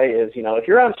live by is, if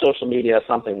you're on social media,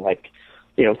 something like,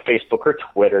 Facebook or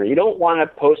Twitter, you don't want to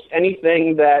post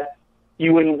anything that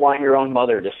you wouldn't want your own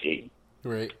mother to see.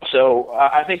 Right. So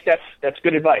I think that's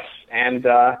good advice, and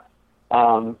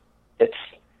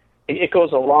it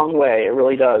goes a long way. It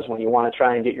really does when you want to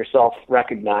try and get yourself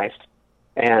recognized,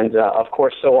 and of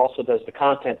course, so also does the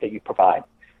content that you provide.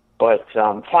 But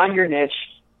find your niche,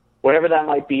 whatever that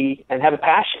might be, and have a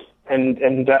passion.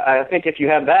 And I think if you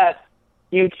have that,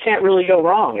 you can't really go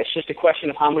wrong. It's just a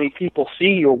question of how many people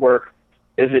see your work.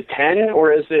 Is it 10,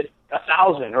 or is it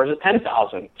 1,000, or is it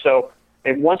 10,000? So.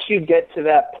 And once you get to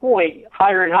that point,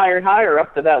 higher and higher and higher,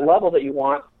 up to that level that you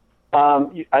want,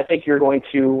 I think you're going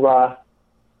to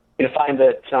find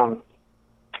that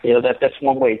that's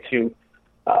one way to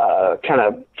kind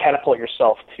of catapult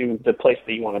yourself to the place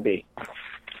that you want to be.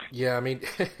 Yeah, I mean,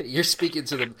 you're speaking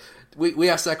to the. We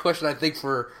asked that question, I think,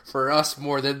 for us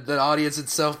more than the audience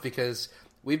itself, because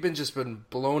we've been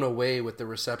blown away with the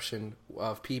reception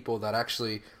of people that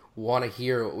actually want to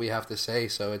hear what we have to say.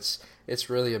 So it's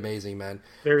really amazing, man.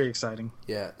 Very exciting.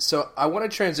 Yeah. So I want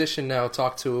to transition now,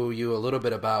 talk to you a little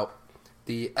bit about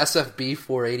the SFB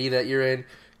 480 that you're in,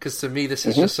 because to me this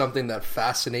is just something that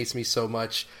fascinates me so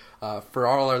much. For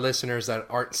all our listeners that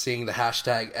aren't seeing the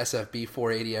hashtag SFB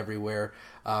 480 everywhere,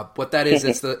 what that is,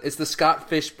 it's the Scott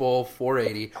Fish Bowl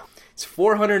 480. It's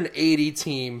 480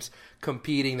 teams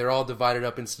competing. They're all divided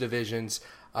up into divisions.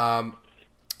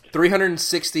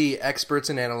 360 experts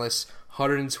and analysts,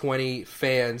 120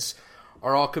 fans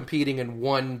are all competing in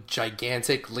one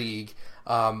gigantic league.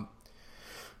 So,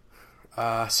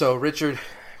 Richard,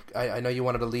 I know you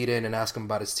wanted to lead in and ask him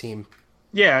about his team.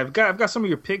 Yeah, I've got some of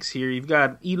your picks here. You've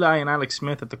got Eli and Alex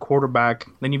Smith at the quarterback.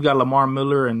 Then you've got Lamar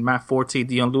Miller and Matt Forte,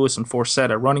 Dion Lewis, and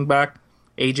Forsett at running back.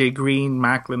 AJ Green,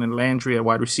 Macklin, and Landry at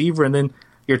wide receiver. And then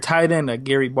your tight end at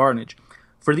Gary Barnidge.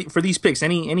 For these picks,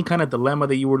 any kind of dilemma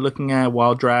that you were looking at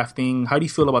while drafting? How do you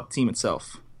feel about the team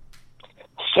itself?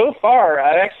 So far,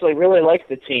 I actually really like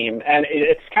the team, and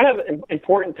it's kind of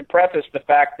important to preface the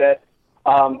fact that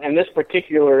in this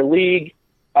particular league,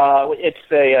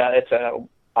 it's a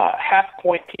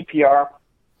half-point PPR.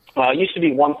 It used to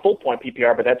be 1 full-point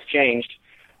PPR, but that's changed.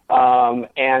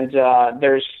 And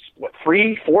there's,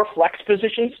 4 flex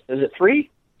positions? Is it 3?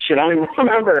 Shit, I don't even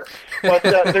remember. But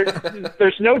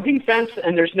there's no defense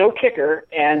and there's no kicker,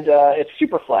 and it's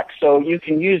super flex. So you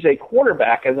can use a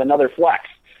quarterback as another flex.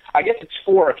 I guess it's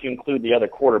 4 if you include the other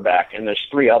quarterback, and there's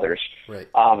 3 others. Right.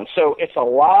 So it's a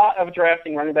lot of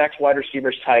drafting running backs, wide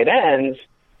receivers, tight ends,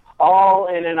 all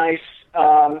in a nice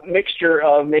mixture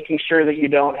of making sure that you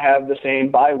don't have the same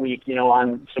bye week,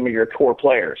 on some of your core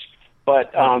players.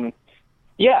 But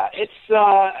yeah, it's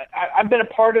I've been a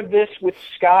part of this with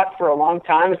Scott for a long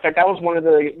time. In fact, I was one of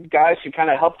the guys who kind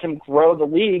of helped him grow the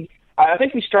league. I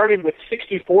think we started with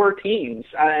 64 teams,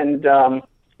 and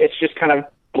it's just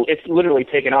it's literally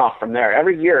taken off from there.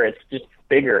 Every year, it's just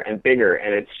bigger and bigger,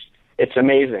 and it's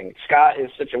amazing. Scott is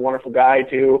such a wonderful guy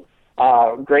too.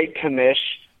 Great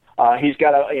commish. He's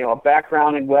got a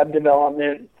background in web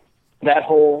development, that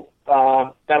whole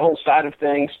side of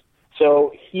things.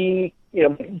 So he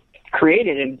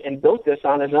created and built this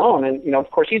on his own. And,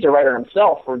 of course, he's a writer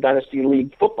himself for Dynasty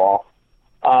League football.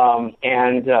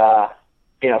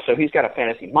 So he's got a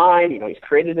fantasy mind. He's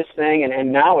created this thing,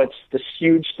 and now it's this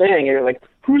huge thing. And you're like,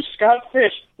 who's Scott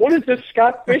Fish? What is this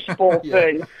Scott Fish Bowl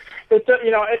thing? It's,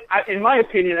 in my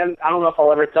opinion, and I don't know if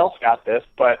I'll ever tell Scott this,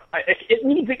 but it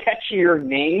needs a catchier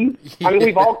name. I mean,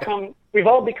 we've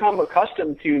all become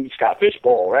accustomed to Scott Fish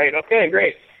Bowl, right? Okay,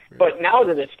 great. But now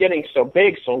that it's getting so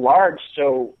big, so large,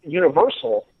 so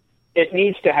universal, it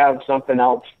needs to have something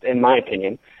else, in my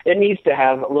opinion. It needs to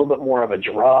have a little bit more of a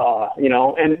draw,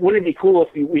 And wouldn't it be cool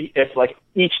if like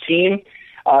each team,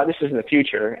 this is in the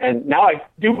future, and now I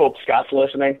do hope Scott's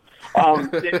listening.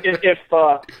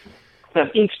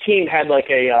 If each team had like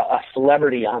a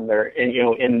celebrity on their,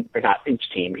 or not each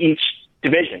team, each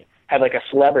division had like a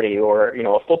celebrity or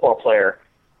a football player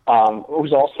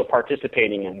who's also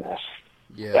participating in this.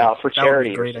 Yeah, for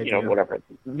charity, or whatever.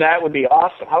 That would be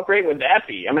awesome. How great would that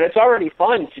be? I mean, it's already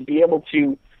fun to be able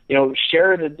to,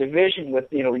 share the division with,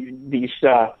 these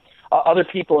other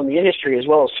people in the industry as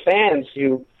well as fans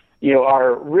who,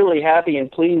 are really happy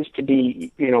and pleased to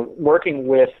be, working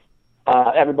with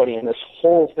everybody in this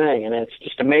whole thing. And it's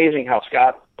just amazing how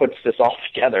Scott puts this all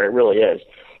together. It really is.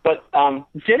 But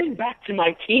getting back to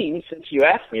my team, since you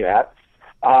asked me that,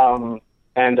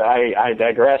 and I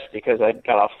digress because I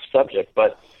got off the subject.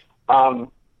 But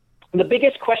the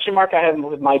biggest question mark I have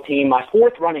with my team, my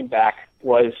fourth running back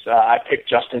was I picked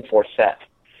Justin Forsett.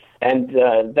 And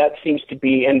that seems to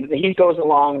be, and he goes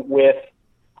along with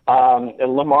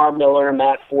Lamar Miller,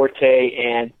 Matt Forte,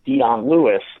 and Dion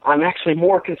Lewis. I'm actually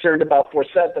more concerned about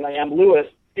Forsett than I am Lewis,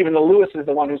 even though Lewis is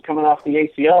the one who's coming off the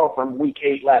ACL from Week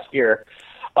 8 last year.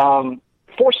 Forsett,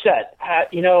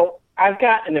 I've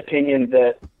got an opinion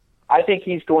that I think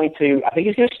he's going to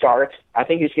start. I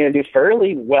think he's going to do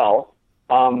fairly well.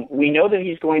 We know that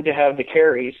he's going to have the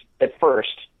carries at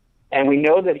first, and we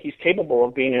know that he's capable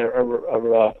of being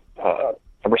a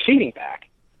receiving back.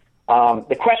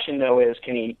 The question, though, is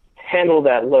can he handle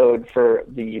that load for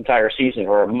the entire season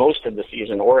or most of the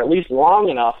season, or at least long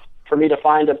enough for me to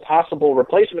find a possible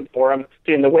replacement for him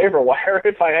in the waiver wire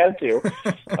if I had to.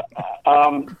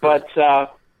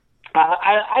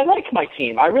 I like my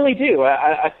team. I really do.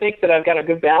 I think that I've got a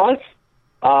good balance.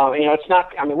 It's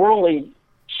not. I mean, we're only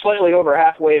slightly over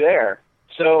halfway there.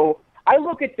 So I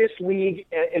look at this league,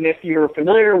 and if you're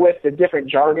familiar with the different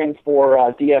jargon for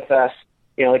DFS,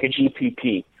 like a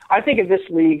GPP, I think of this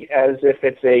league as if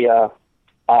it's you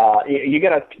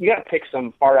gotta pick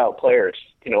some far out players.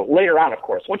 Later on, of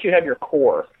course, once you have your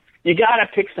core, you gotta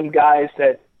pick some guys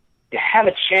that have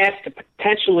a chance to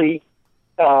potentially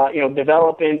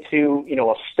develop into,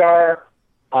 a star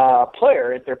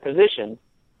player at their position.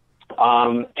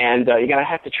 And you're going to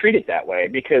have to treat it that way,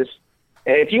 because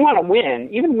if you want to win,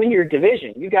 even win your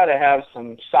division, you got to have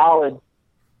some solid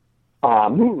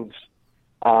moves,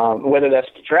 whether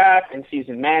that's the draft and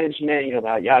season management,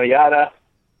 yada, yada.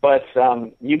 But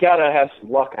you got to have some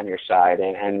luck on your side.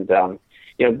 And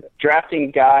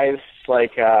drafting guys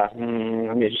like, let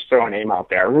me just throw a name out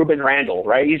there, Ruben Randall,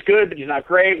 right? He's good, but he's not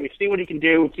great. We've seen what he can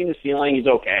do. We've seen the ceiling. He's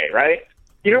okay, right?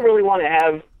 You don't really want to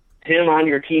have him on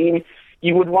your team.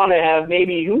 You would want to have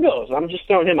maybe, who knows, I'm just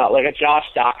throwing him out, like a Josh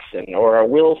Doxson or a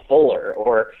Will Fuller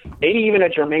or maybe even a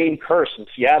Jermaine Kearse in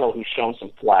Seattle who's shown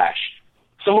some flash.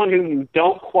 Someone who you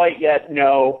don't quite yet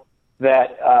know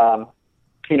that,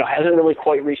 hasn't really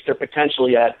quite reached their potential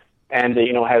yet and,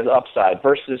 has upside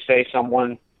versus, say,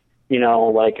 someone,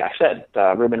 like I said,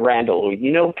 Ruben Randall,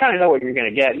 who, kind of know what you're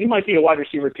going to get. You might be a wide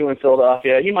receiver 2 in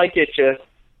Philadelphia. He might get you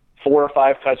 4 or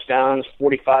 5 touchdowns,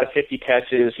 45, 50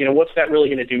 catches. What's that really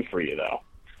going to do for you, though?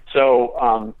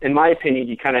 So, in my opinion,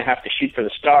 you kind of have to shoot for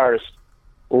the stars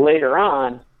later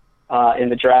on in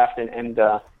the draft and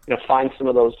find some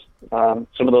of those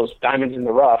diamonds in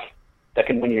the rough that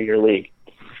can win you your league.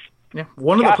 Yeah,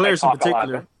 one of the players in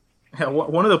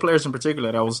particular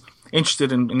that I was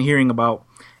interested in hearing about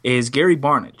is Gary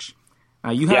Barnage.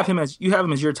 You have him as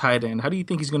your tight end. How do you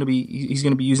think he's going to be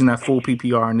using that full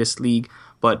PPR in this league?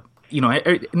 But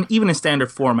even in standard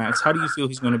formats, how do you feel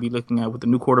he's going to be looking at with the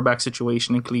new quarterback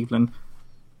situation in Cleveland?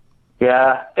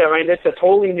 Yeah, I mean, it's a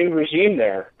totally new regime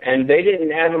there, and they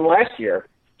didn't have him last year.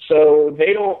 So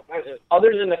they don't,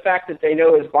 other than the fact that they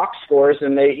know his box scores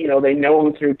and they know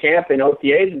him through camp and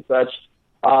OTAs and such,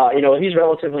 he's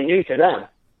relatively new to them.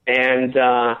 And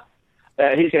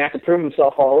he's going to have to prove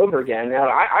himself all over again. Now,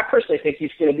 I personally think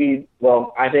he's going to be,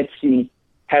 I think he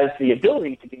has the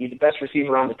ability to be the best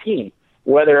receiver on the team.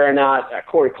 Whether or not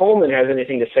Corey Coleman has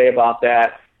anything to say about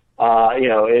that,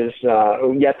 is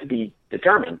yet to be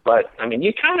determined. But, I mean,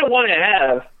 you kind of want to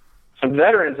have some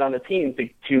veterans on the team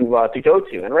to go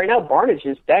to. And right now, Barnidge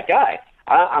is that guy.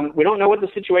 We don't know what the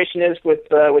situation is with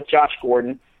Josh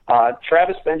Gordon.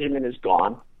 Travis Benjamin is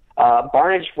gone.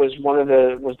 Barnidge was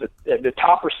the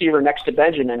top receiver next to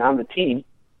Benjamin on the team,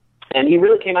 and he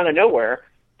really came out of nowhere.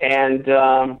 And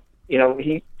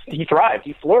he thrived,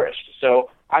 he flourished. So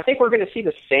I think we're going to see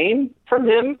the same from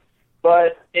him,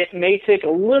 but it may take a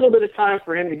little bit of time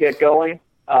for him to get going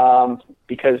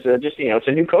because it's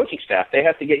a new coaching staff. They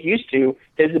have to get used to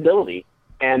his ability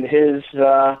and his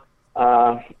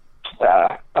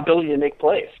ability to make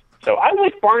plays. So I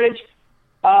like Barnidge.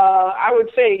 I would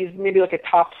say he's maybe like a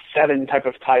top 7 type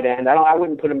of tight end. I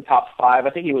wouldn't put him top 5. I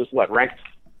think he was ranked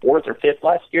 4th or 5th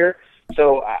last year.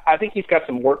 So I think he's got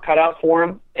some work cut out for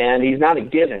him, and he's not a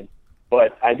given,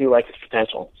 but I do like his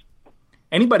potential.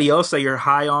 Anybody else that you're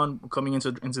high on coming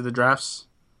into the drafts?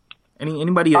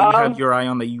 Anybody that you have your eye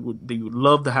on that you would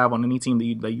love to have on any team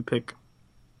that you pick?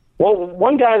 Well,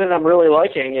 one guy that I'm really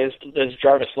liking is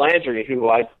Jarvis Landry, who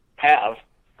I have.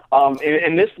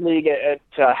 In this league, at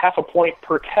half a point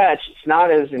per catch, it's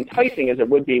not as enticing as it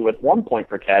would be with 1 point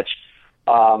per catch.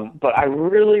 But I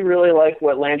really, really like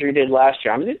what Landry did last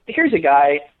year. I mean, here's a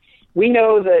guy. We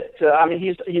know that.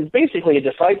 He's basically a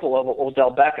disciple of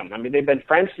Odell Beckham. I mean, they've been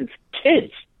friends since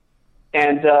kids,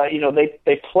 and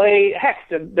they play. Heck,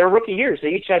 their rookie years, they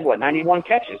each had 91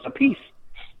 catches apiece,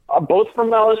 both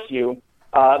from LSU.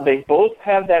 They both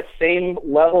have that same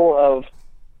level of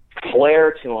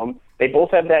flair to them. They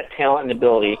both have that talent and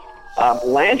ability.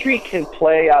 Landry can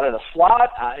play out of the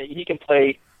slot. He can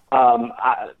play and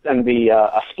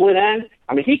a split end.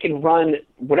 I mean, he can run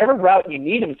whatever route you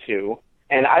need him to,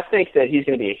 and I think that he's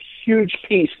going to be a huge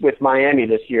piece with Miami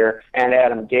this year and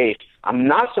Adam Gase. I'm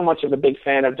not so much of a big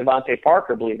fan of Devontae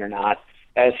Parker, believe it or not,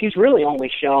 as he's really only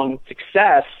shown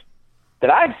success that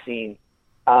I've seen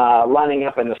lining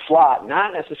up in the slot,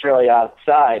 not necessarily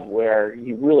outside where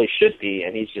he really should be,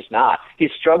 and he's just not.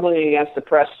 He's struggling against the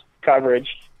press coverage,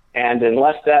 and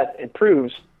unless that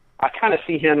improves, I kind of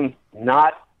see him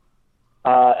not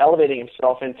elevating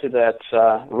himself into that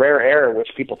rare air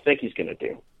which people think he's going to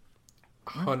do.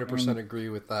 100% agree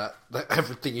with that.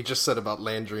 Everything you just said about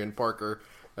Landry and Parker,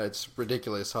 it's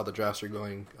ridiculous how the drafts are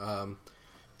going. Much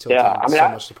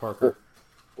to Parker.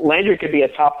 Landry could be a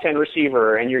top 10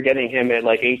 receiver, and you're getting him at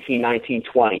like 18, 19,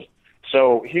 20.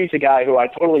 So he's a guy who I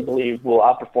totally believe will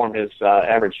outperform his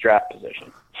average draft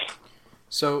position.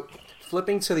 So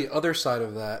flipping to the other side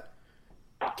of that,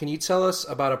 can you tell us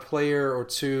about a player or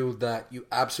two that you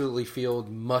absolutely feel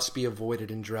must be avoided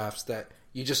in drafts that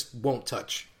you just won't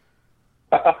touch?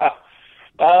 Let's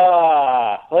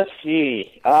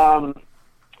see. I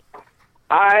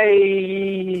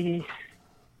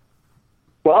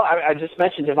just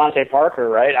mentioned Devontae Parker,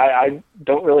 right? I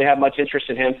don't really have much interest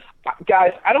in him.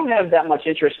 Guys, I don't have that much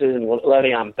interest in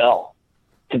Le'Veon Bell,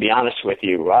 to be honest with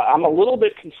you. I'm a little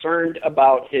bit concerned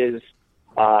about his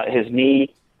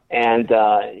knee and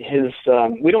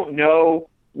we don't know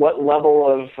what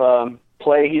level of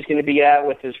play he's going to be at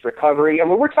with his recovery. I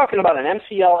mean, we're talking about an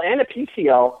MCL and a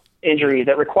PCL injury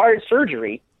that required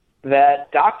surgery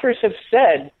that doctors have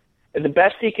said the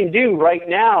best he can do right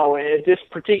now in this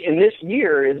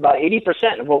year is about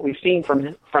 80% of what we've seen from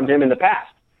him in the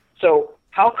past. So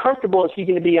how comfortable is he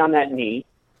going to be on that knee?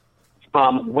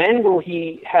 When will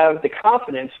he have the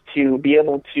confidence to be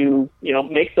able to,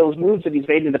 make those moves that he's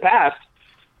made in the past?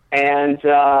 And,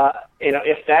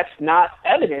 if that's not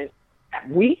evident,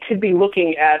 we could be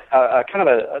looking at a kind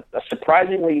of a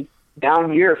surprisingly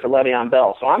down year for Le'Veon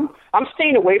Bell. So I'm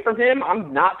staying away from him.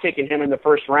 I'm not taking him in the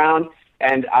first round.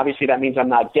 And obviously that means I'm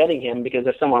not getting him because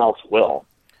if someone else will.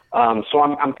 So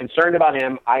I'm concerned about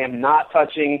him. I am not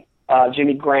touching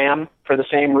Jimmy Graham for the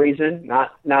same reason.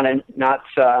 Not the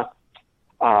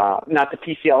PCL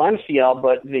MCL,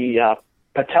 but the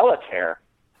patella tear,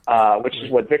 which is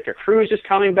what Victor Cruz is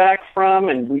coming back from,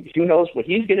 and who knows what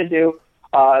he's going to do.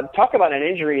 Talk about an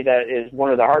injury that is one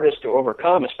of the hardest to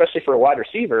overcome, especially for a wide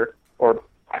receiver, or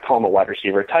I call him a wide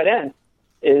receiver, tight end,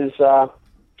 is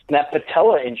that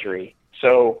patella injury.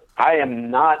 So I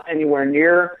am not anywhere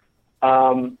near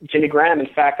Jimmy Graham. In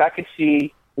fact, I could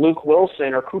see Luke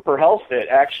Wilson or Cooper Helfit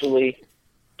actually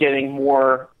getting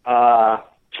more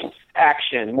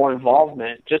action, more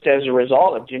involvement, just as a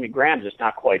result of Jimmy Graham just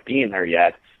not quite being there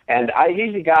yet. And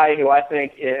he's a guy who I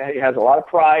think has a lot of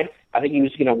pride. I think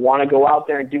he's going to want to go out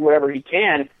there and do whatever he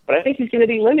can, but I think he's going to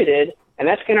be limited, and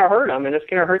that's going to hurt him, and it's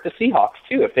going to hurt the Seahawks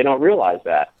too if they don't realize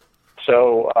that.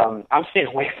 So I'm staying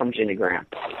away from Jimmy Graham.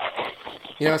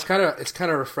 It's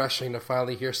kind of refreshing to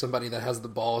finally hear somebody that has the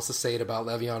balls to say it about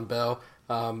Le'Veon Bell.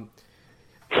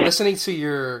 Listening to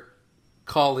your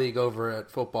colleague over at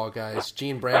Football Guys,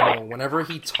 Gene Bramwell, whenever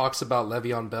he talks about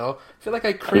Le'Veon Bell, I feel like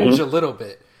I cringe a little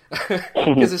bit.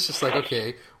 Because it's just like,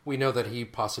 okay, we know that he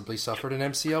possibly suffered an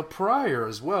MCL prior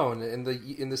as well in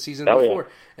the season before.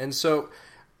 Yeah. And so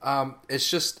it's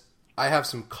just, I have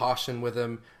some caution with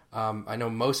him. I know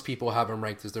most people have him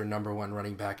ranked as their number one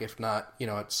running back. If not,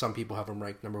 some people have him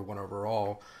ranked number one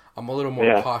overall. I'm a little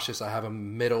more cautious. I have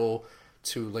him middle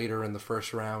to later in the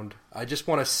first round. I just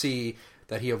want to see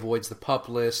that he avoids the PUP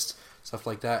list, stuff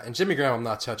like that. And Jimmy Graham, I'm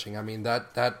not touching. I mean,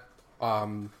 that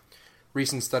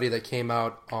recent study that came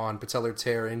out on patellar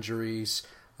tear injuries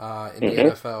in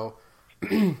the NFL,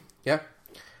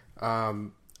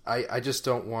 I just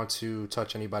don't want to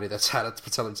touch anybody that's had a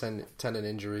patellar tendon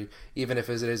injury, even if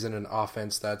it is in an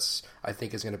offense that's I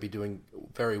think is going to be doing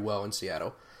very well in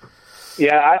Seattle.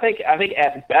 Yeah, I think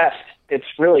at best it's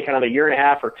really kind of a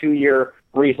 1.5 or 2 year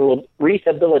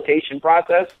rehabilitation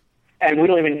process, and we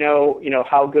don't even know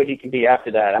how good he can be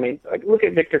after that. I mean, look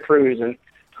at Victor Cruz and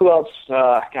who else?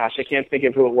 Gosh, I can't think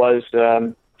of who it was.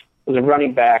 It was a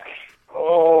running back.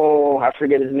 Oh, I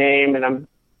forget his name, and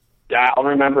I'll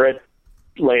remember it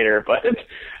later. But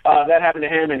that happened to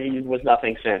him, and he was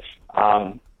nothing since.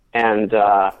 And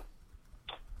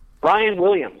Ryan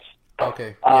Williams.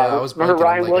 Okay. Yeah, I was remember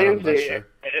Ryan Williams, the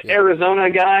Arizona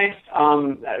guy.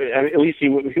 At least he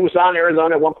was on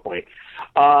Arizona at one point.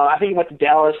 I think he went to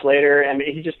Dallas later, and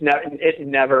he just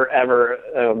never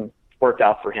ever worked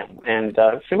out for him. And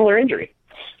similar injury.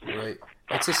 Right.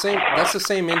 That's the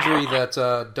same injury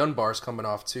that Dunbar's coming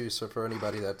off too. So for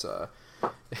anybody that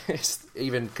is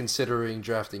even considering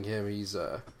drafting him, he's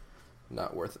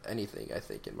not worth anything, I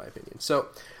think, in my opinion. So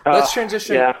let's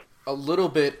transition a little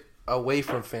bit away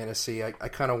from fantasy. I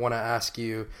kind of want to ask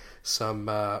you some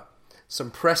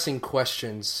pressing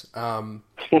questions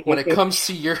when it comes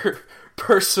to your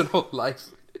personal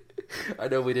life. I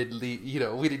know we didn't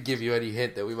give you any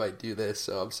hint that we might do this,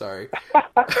 so I'm sorry.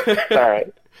 All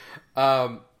right.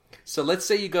 So let's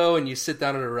say you go and you sit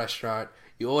down at a restaurant.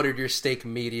 You ordered your steak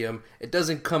medium. It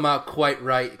doesn't come out quite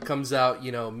right. It comes out,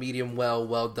 medium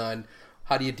well done.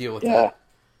 How do you deal with that?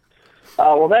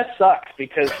 Well, that sucks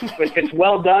because if it's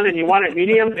well done and you want it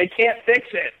medium, they can't fix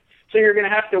it. So you're going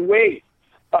to have to wait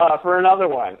for another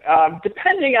one.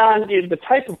 Depending on the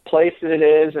type of place that it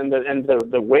is and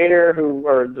the waiter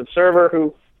or the server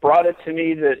who brought it to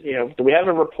me, do we have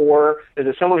a rapport? Is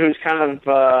it someone who's kind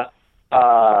of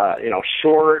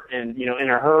short and in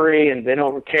a hurry and they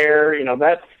don't care?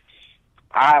 That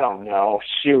I don't know.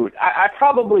 Shoot, I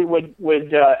probably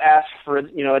would ask for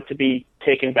it to be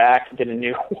taken back and get a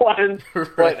new one. Right.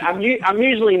 But I'm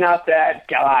usually not that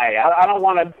guy. I don't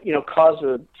want to cause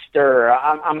a stir.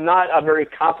 I'm not a very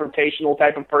confrontational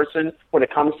type of person when it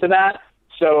comes to that.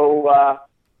 So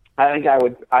I think I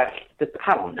would. I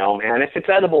don't know, man. If it's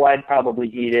edible, I'd probably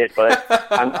eat it. But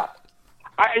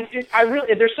I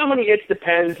really there's so many it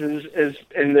depends is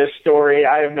in this story.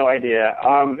 I have no idea.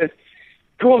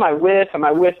 Who am I with? Am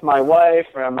I with my wife?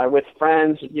 Or am I with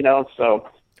friends? So.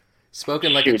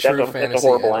 Spoken like a true fantasy that's a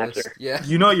horrible analyst. answer. Yeah.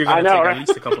 You're going to take at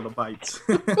least a couple of bites.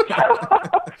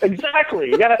 Exactly.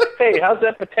 You got to say, how's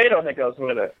that potato that goes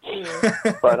with it?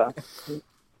 But,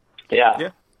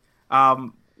 yeah.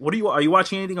 Are you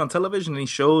watching anything on television? Any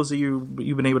shows that you've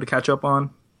been able to catch up on?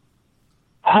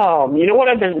 You know what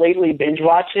I've been lately binge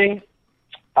watching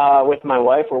with my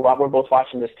wife? We're both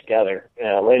watching this together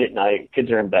late at night. Kids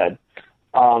are in bed.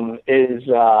 Is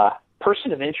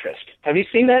Person of Interest. Have you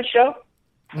seen that show?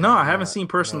 No, I haven't seen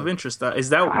Person of Interest. Is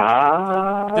that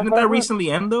didn't that recently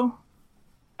end though?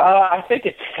 I think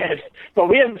it did, but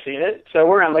we haven't seen it, so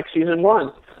we're on season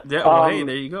 1. Yeah. Well, hey,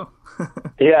 there you go.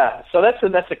 Yeah, so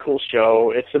that's a cool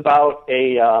show. It's about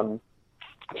a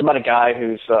guy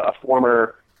who's a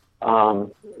former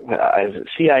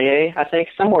CIA, I think,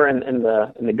 somewhere in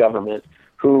the government,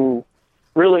 who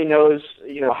really knows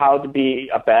how to be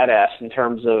a badass in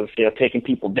terms of taking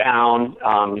people down.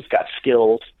 He's got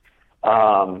skills.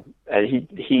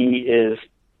 He is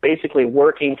basically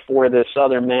working for this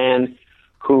other man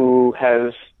who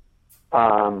has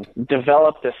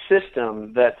developed a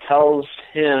system that tells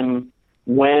him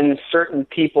when certain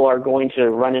people are going to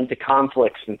run into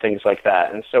conflicts and things like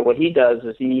that. And so what he does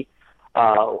is he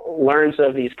learns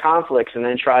of these conflicts and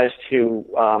then tries to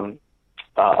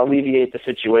alleviate the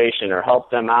situation or help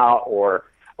them out or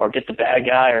get the bad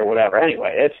guy or whatever.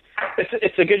 Anyway,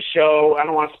 it's a good show. I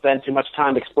don't want to spend too much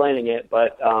time explaining it,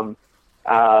 but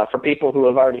for people who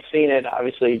have already seen it,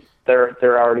 obviously they're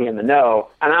already in the know,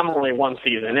 and I'm only one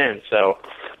season in. So,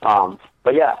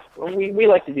 but yeah, we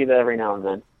like to do that every now and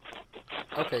then.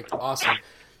 Okay, awesome.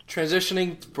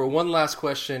 Transitioning for one last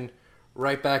question,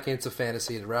 right back into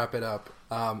fantasy to wrap it up.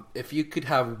 If you could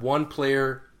have one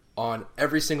player on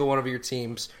every single one of your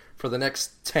teams for the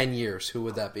next 10 years, who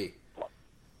would that be?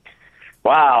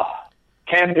 Wow.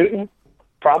 Cam Newton,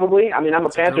 probably. I mean, I'm a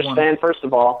Panthers fan, first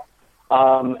of all.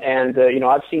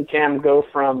 I've seen Cam go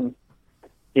from,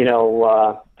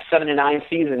 7-9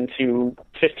 season to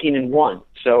 15-1.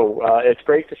 So it's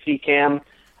great to see Cam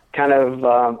kind of,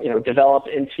 develop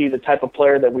into the type of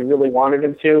player that we really wanted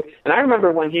him to. And I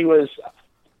remember when he was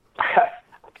a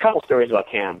couple stories about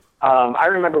Cam. I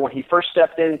remember when he first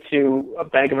stepped into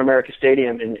Bank of America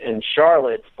Stadium in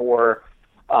Charlotte for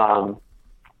FanFest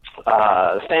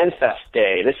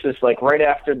Day. This is like right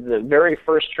after the very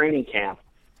first training camp.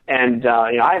 And,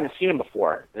 I hadn't seen him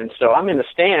before. And so I'm in the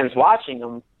stands watching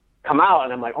him come out,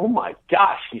 and I'm like, oh, my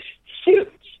gosh, he's huge.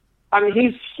 I mean,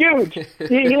 he's huge.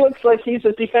 He looks like he's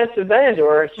a defensive end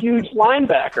or a huge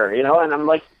linebacker, and I'm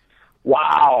like,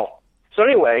 wow. So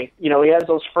anyway, he has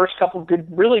those first couple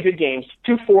really good games,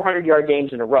 2 400-yard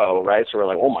games in a row, right? So we're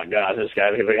like, oh, my God, this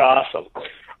guy's going to be awesome.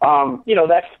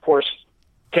 That, of course,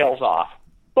 tails off.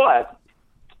 But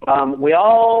we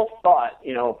all thought,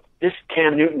 this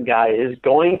Cam Newton guy is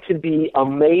going to be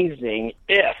amazing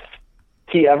if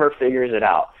he ever figures it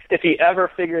out. If he ever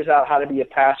figures out how to be a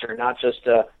passer, not just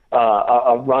a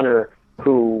runner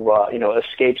who,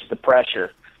 escapes the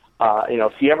pressure.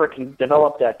 If he ever can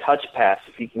develop that touch pass,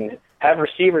 if he can have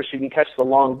receivers who can catch the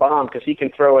long bomb because he can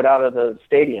throw it out of the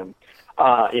stadium.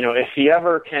 If he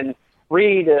ever can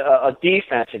read a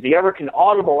defense, if he ever can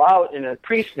audible out in a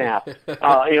pre-snap,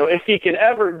 if he can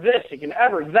ever this, he can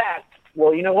ever that.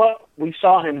 Well, you know what? We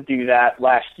saw him do that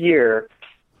last year.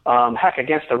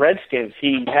 Against the Redskins,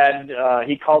 he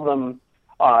called them,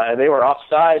 they were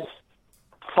offsides,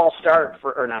 false start,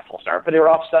 not false start, but they were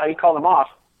offside. He called them off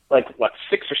 6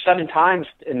 or 7 times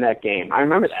in that game. I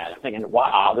remember that. I'm thinking,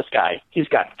 wow, this guy, he's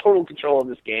got total control of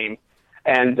this game.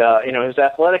 And, his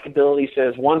athletic ability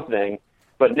says one thing,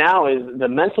 but now is the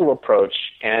mental approach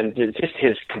and just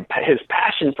his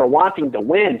passion for wanting to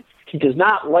win. He does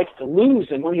not like to lose.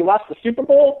 And when he lost the Super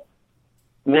Bowl,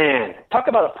 man, talk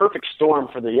about a perfect storm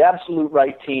for the absolute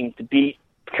right team to beat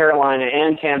Carolina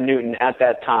and Cam Newton at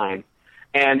that time.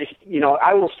 And,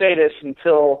 I will say this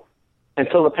until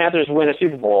the Panthers win a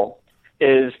Super Bowl,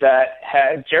 is that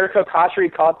had Jericho Cotchery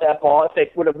caught that ball, if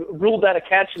they would have ruled that a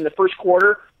catch in the first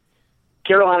quarter,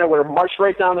 Carolina would have marched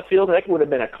right down the field. That would have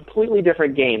been a completely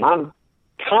different game. I'm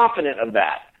confident of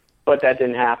that, but that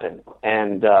didn't happen.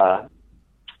 And,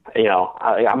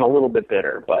 I'm a little bit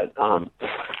bitter, but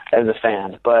as a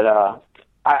fan. But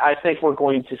I think we're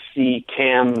going to see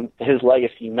Cam, his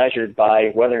legacy measured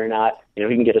by whether or not he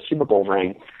can get a Super Bowl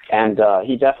ring, and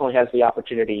he definitely has the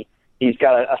opportunity. He's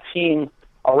got a team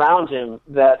around him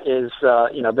that is,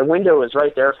 the window is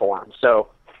right there for him. So,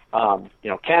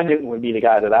 Cam Newton would be the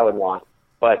guy that I would want.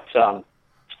 But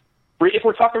if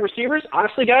we're talking receivers,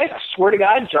 honestly, guys, I swear to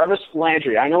God, Jarvis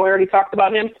Landry. I know I already talked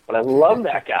about him, but I love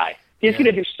that guy. He's going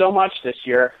to do so much this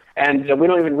year, and we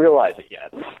don't even realize it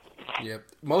yet. Yep.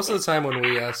 Most of the time when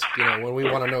we ask, when we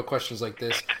want to know questions like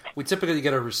this, we typically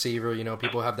get a receiver.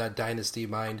 People have that dynasty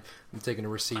mind. I'm taking a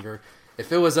receiver.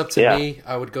 If it was up to me,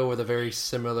 I would go with a very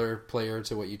similar player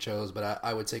to what you chose, but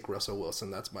I would take Russell Wilson.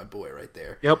 That's my boy right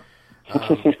there. Yep.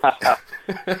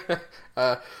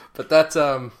 But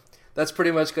that's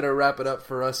pretty much going to wrap it up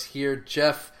for us here.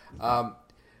 Jeff,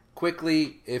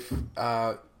 quickly, if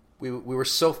we were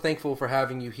so thankful for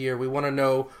having you here. We want to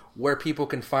know where people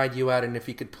can find you at, and if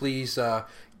you could please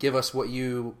give us what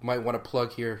you might want to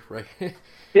plug here, right?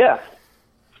 Yeah.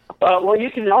 Well, you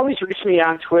can always reach me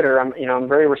on Twitter. I'm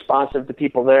very responsive to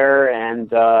people there,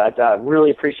 and I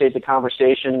really appreciate the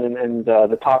conversation and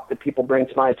the talk that people bring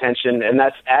to my attention. And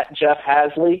that's at Jeff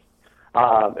Haseley.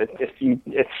 It's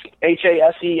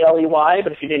Haseley,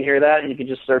 but if you didn't hear that, you could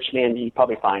just search me and you'd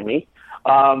probably find me.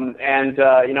 I'm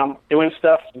doing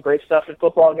some great stuff at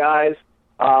Football Guys.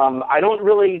 I don't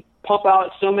really pump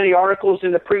out so many articles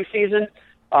in the preseason.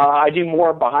 I do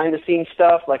more behind-the-scenes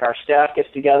stuff, like our staff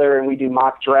gets together and we do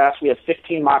mock drafts. We have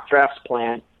 15 mock drafts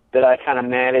planned that I kind of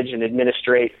manage and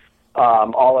administrate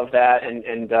all of that.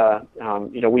 And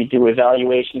we do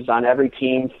evaluations on every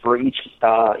team for each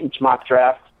mock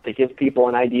draft to give people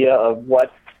an idea of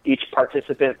what each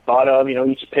participant thought of,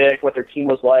 each pick, what their team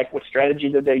was like, what strategy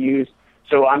did they use.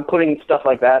 So I'm putting stuff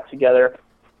like that together.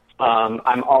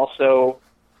 I'm also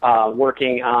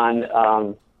working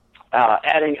on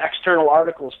adding external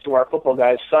articles to our Football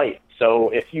Guys site. So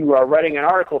if you are writing an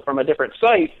article from a different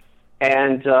site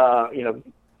and,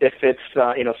 if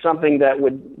it's, something that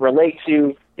would relate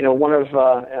to, one of,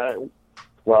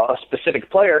 a specific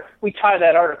player, we tie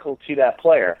that article to that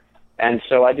player. And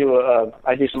so I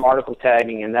do some article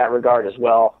tagging in that regard as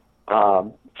well.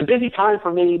 It's a busy time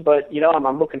for me, but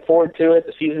I'm looking forward to it.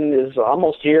 The season is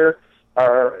almost here,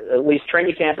 or at least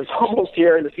training camp is almost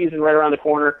here, and the season right around the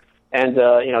corner. And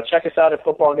check us out at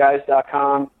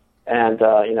footballguys.com. And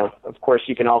of course,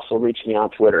 you can also reach me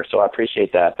on Twitter. So I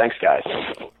appreciate that. Thanks, guys.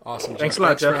 Awesome. Thanks a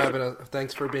lot, Jeff.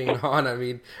 Thanks for being on. I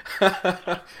mean,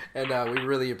 and we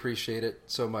really appreciate it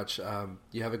so much.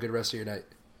 You have a good rest of your night.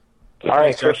 All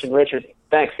right, Christian, Richard.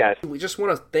 Thanks, guys. We just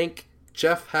want to thank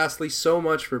Jeff Haseley so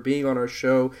much for being on our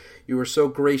show. You were so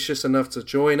gracious enough to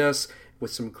join us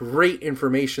with some great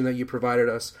information that you provided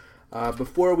us.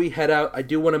 Before we head out, I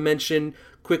do want to mention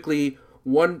quickly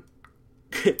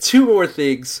two more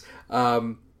things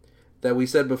that we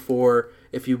said before.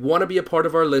 If you want to be a part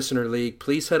of our listener league,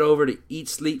 please head over to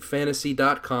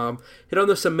eatsleepfantasy.com. Hit on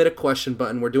the submit a question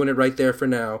button. We're doing it right there for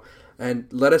now. And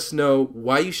let us know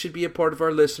why you should be a part of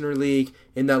our listener league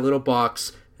in that little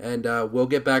box. And we'll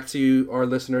get back to you, our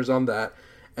listeners, on that.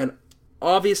 And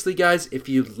obviously, guys, if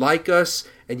you like us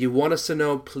and you want us to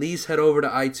know, please head over to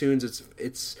iTunes.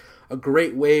 It's a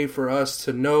great way for us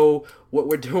to know what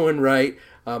we're doing right.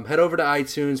 Head over to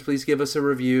iTunes. Please give us a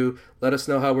review. Let us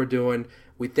know how we're doing.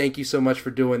 We thank you so much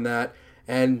for doing that.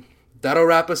 And that'll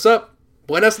wrap us up.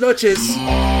 Buenas noches.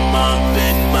 I'm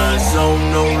in my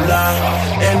zone, no lie.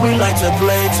 And we like to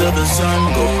play till the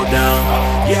sun go down.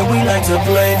 Yeah, we like to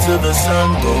play till the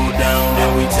sun go down.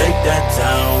 Then we take that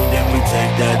town,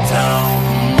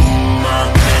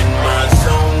 I'm in my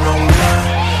zone, no lie.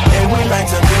 And we like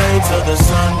to play till the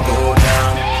sun go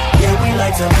down. Yeah, we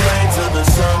like to play till the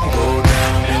sun go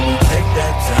down. Then we take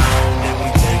that town,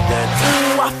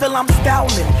 I feel I'm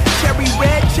Stowling. Cherry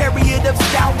red, chariot of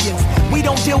stallions. We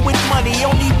don't deal with money,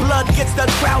 only blood gets the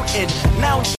drought in. Now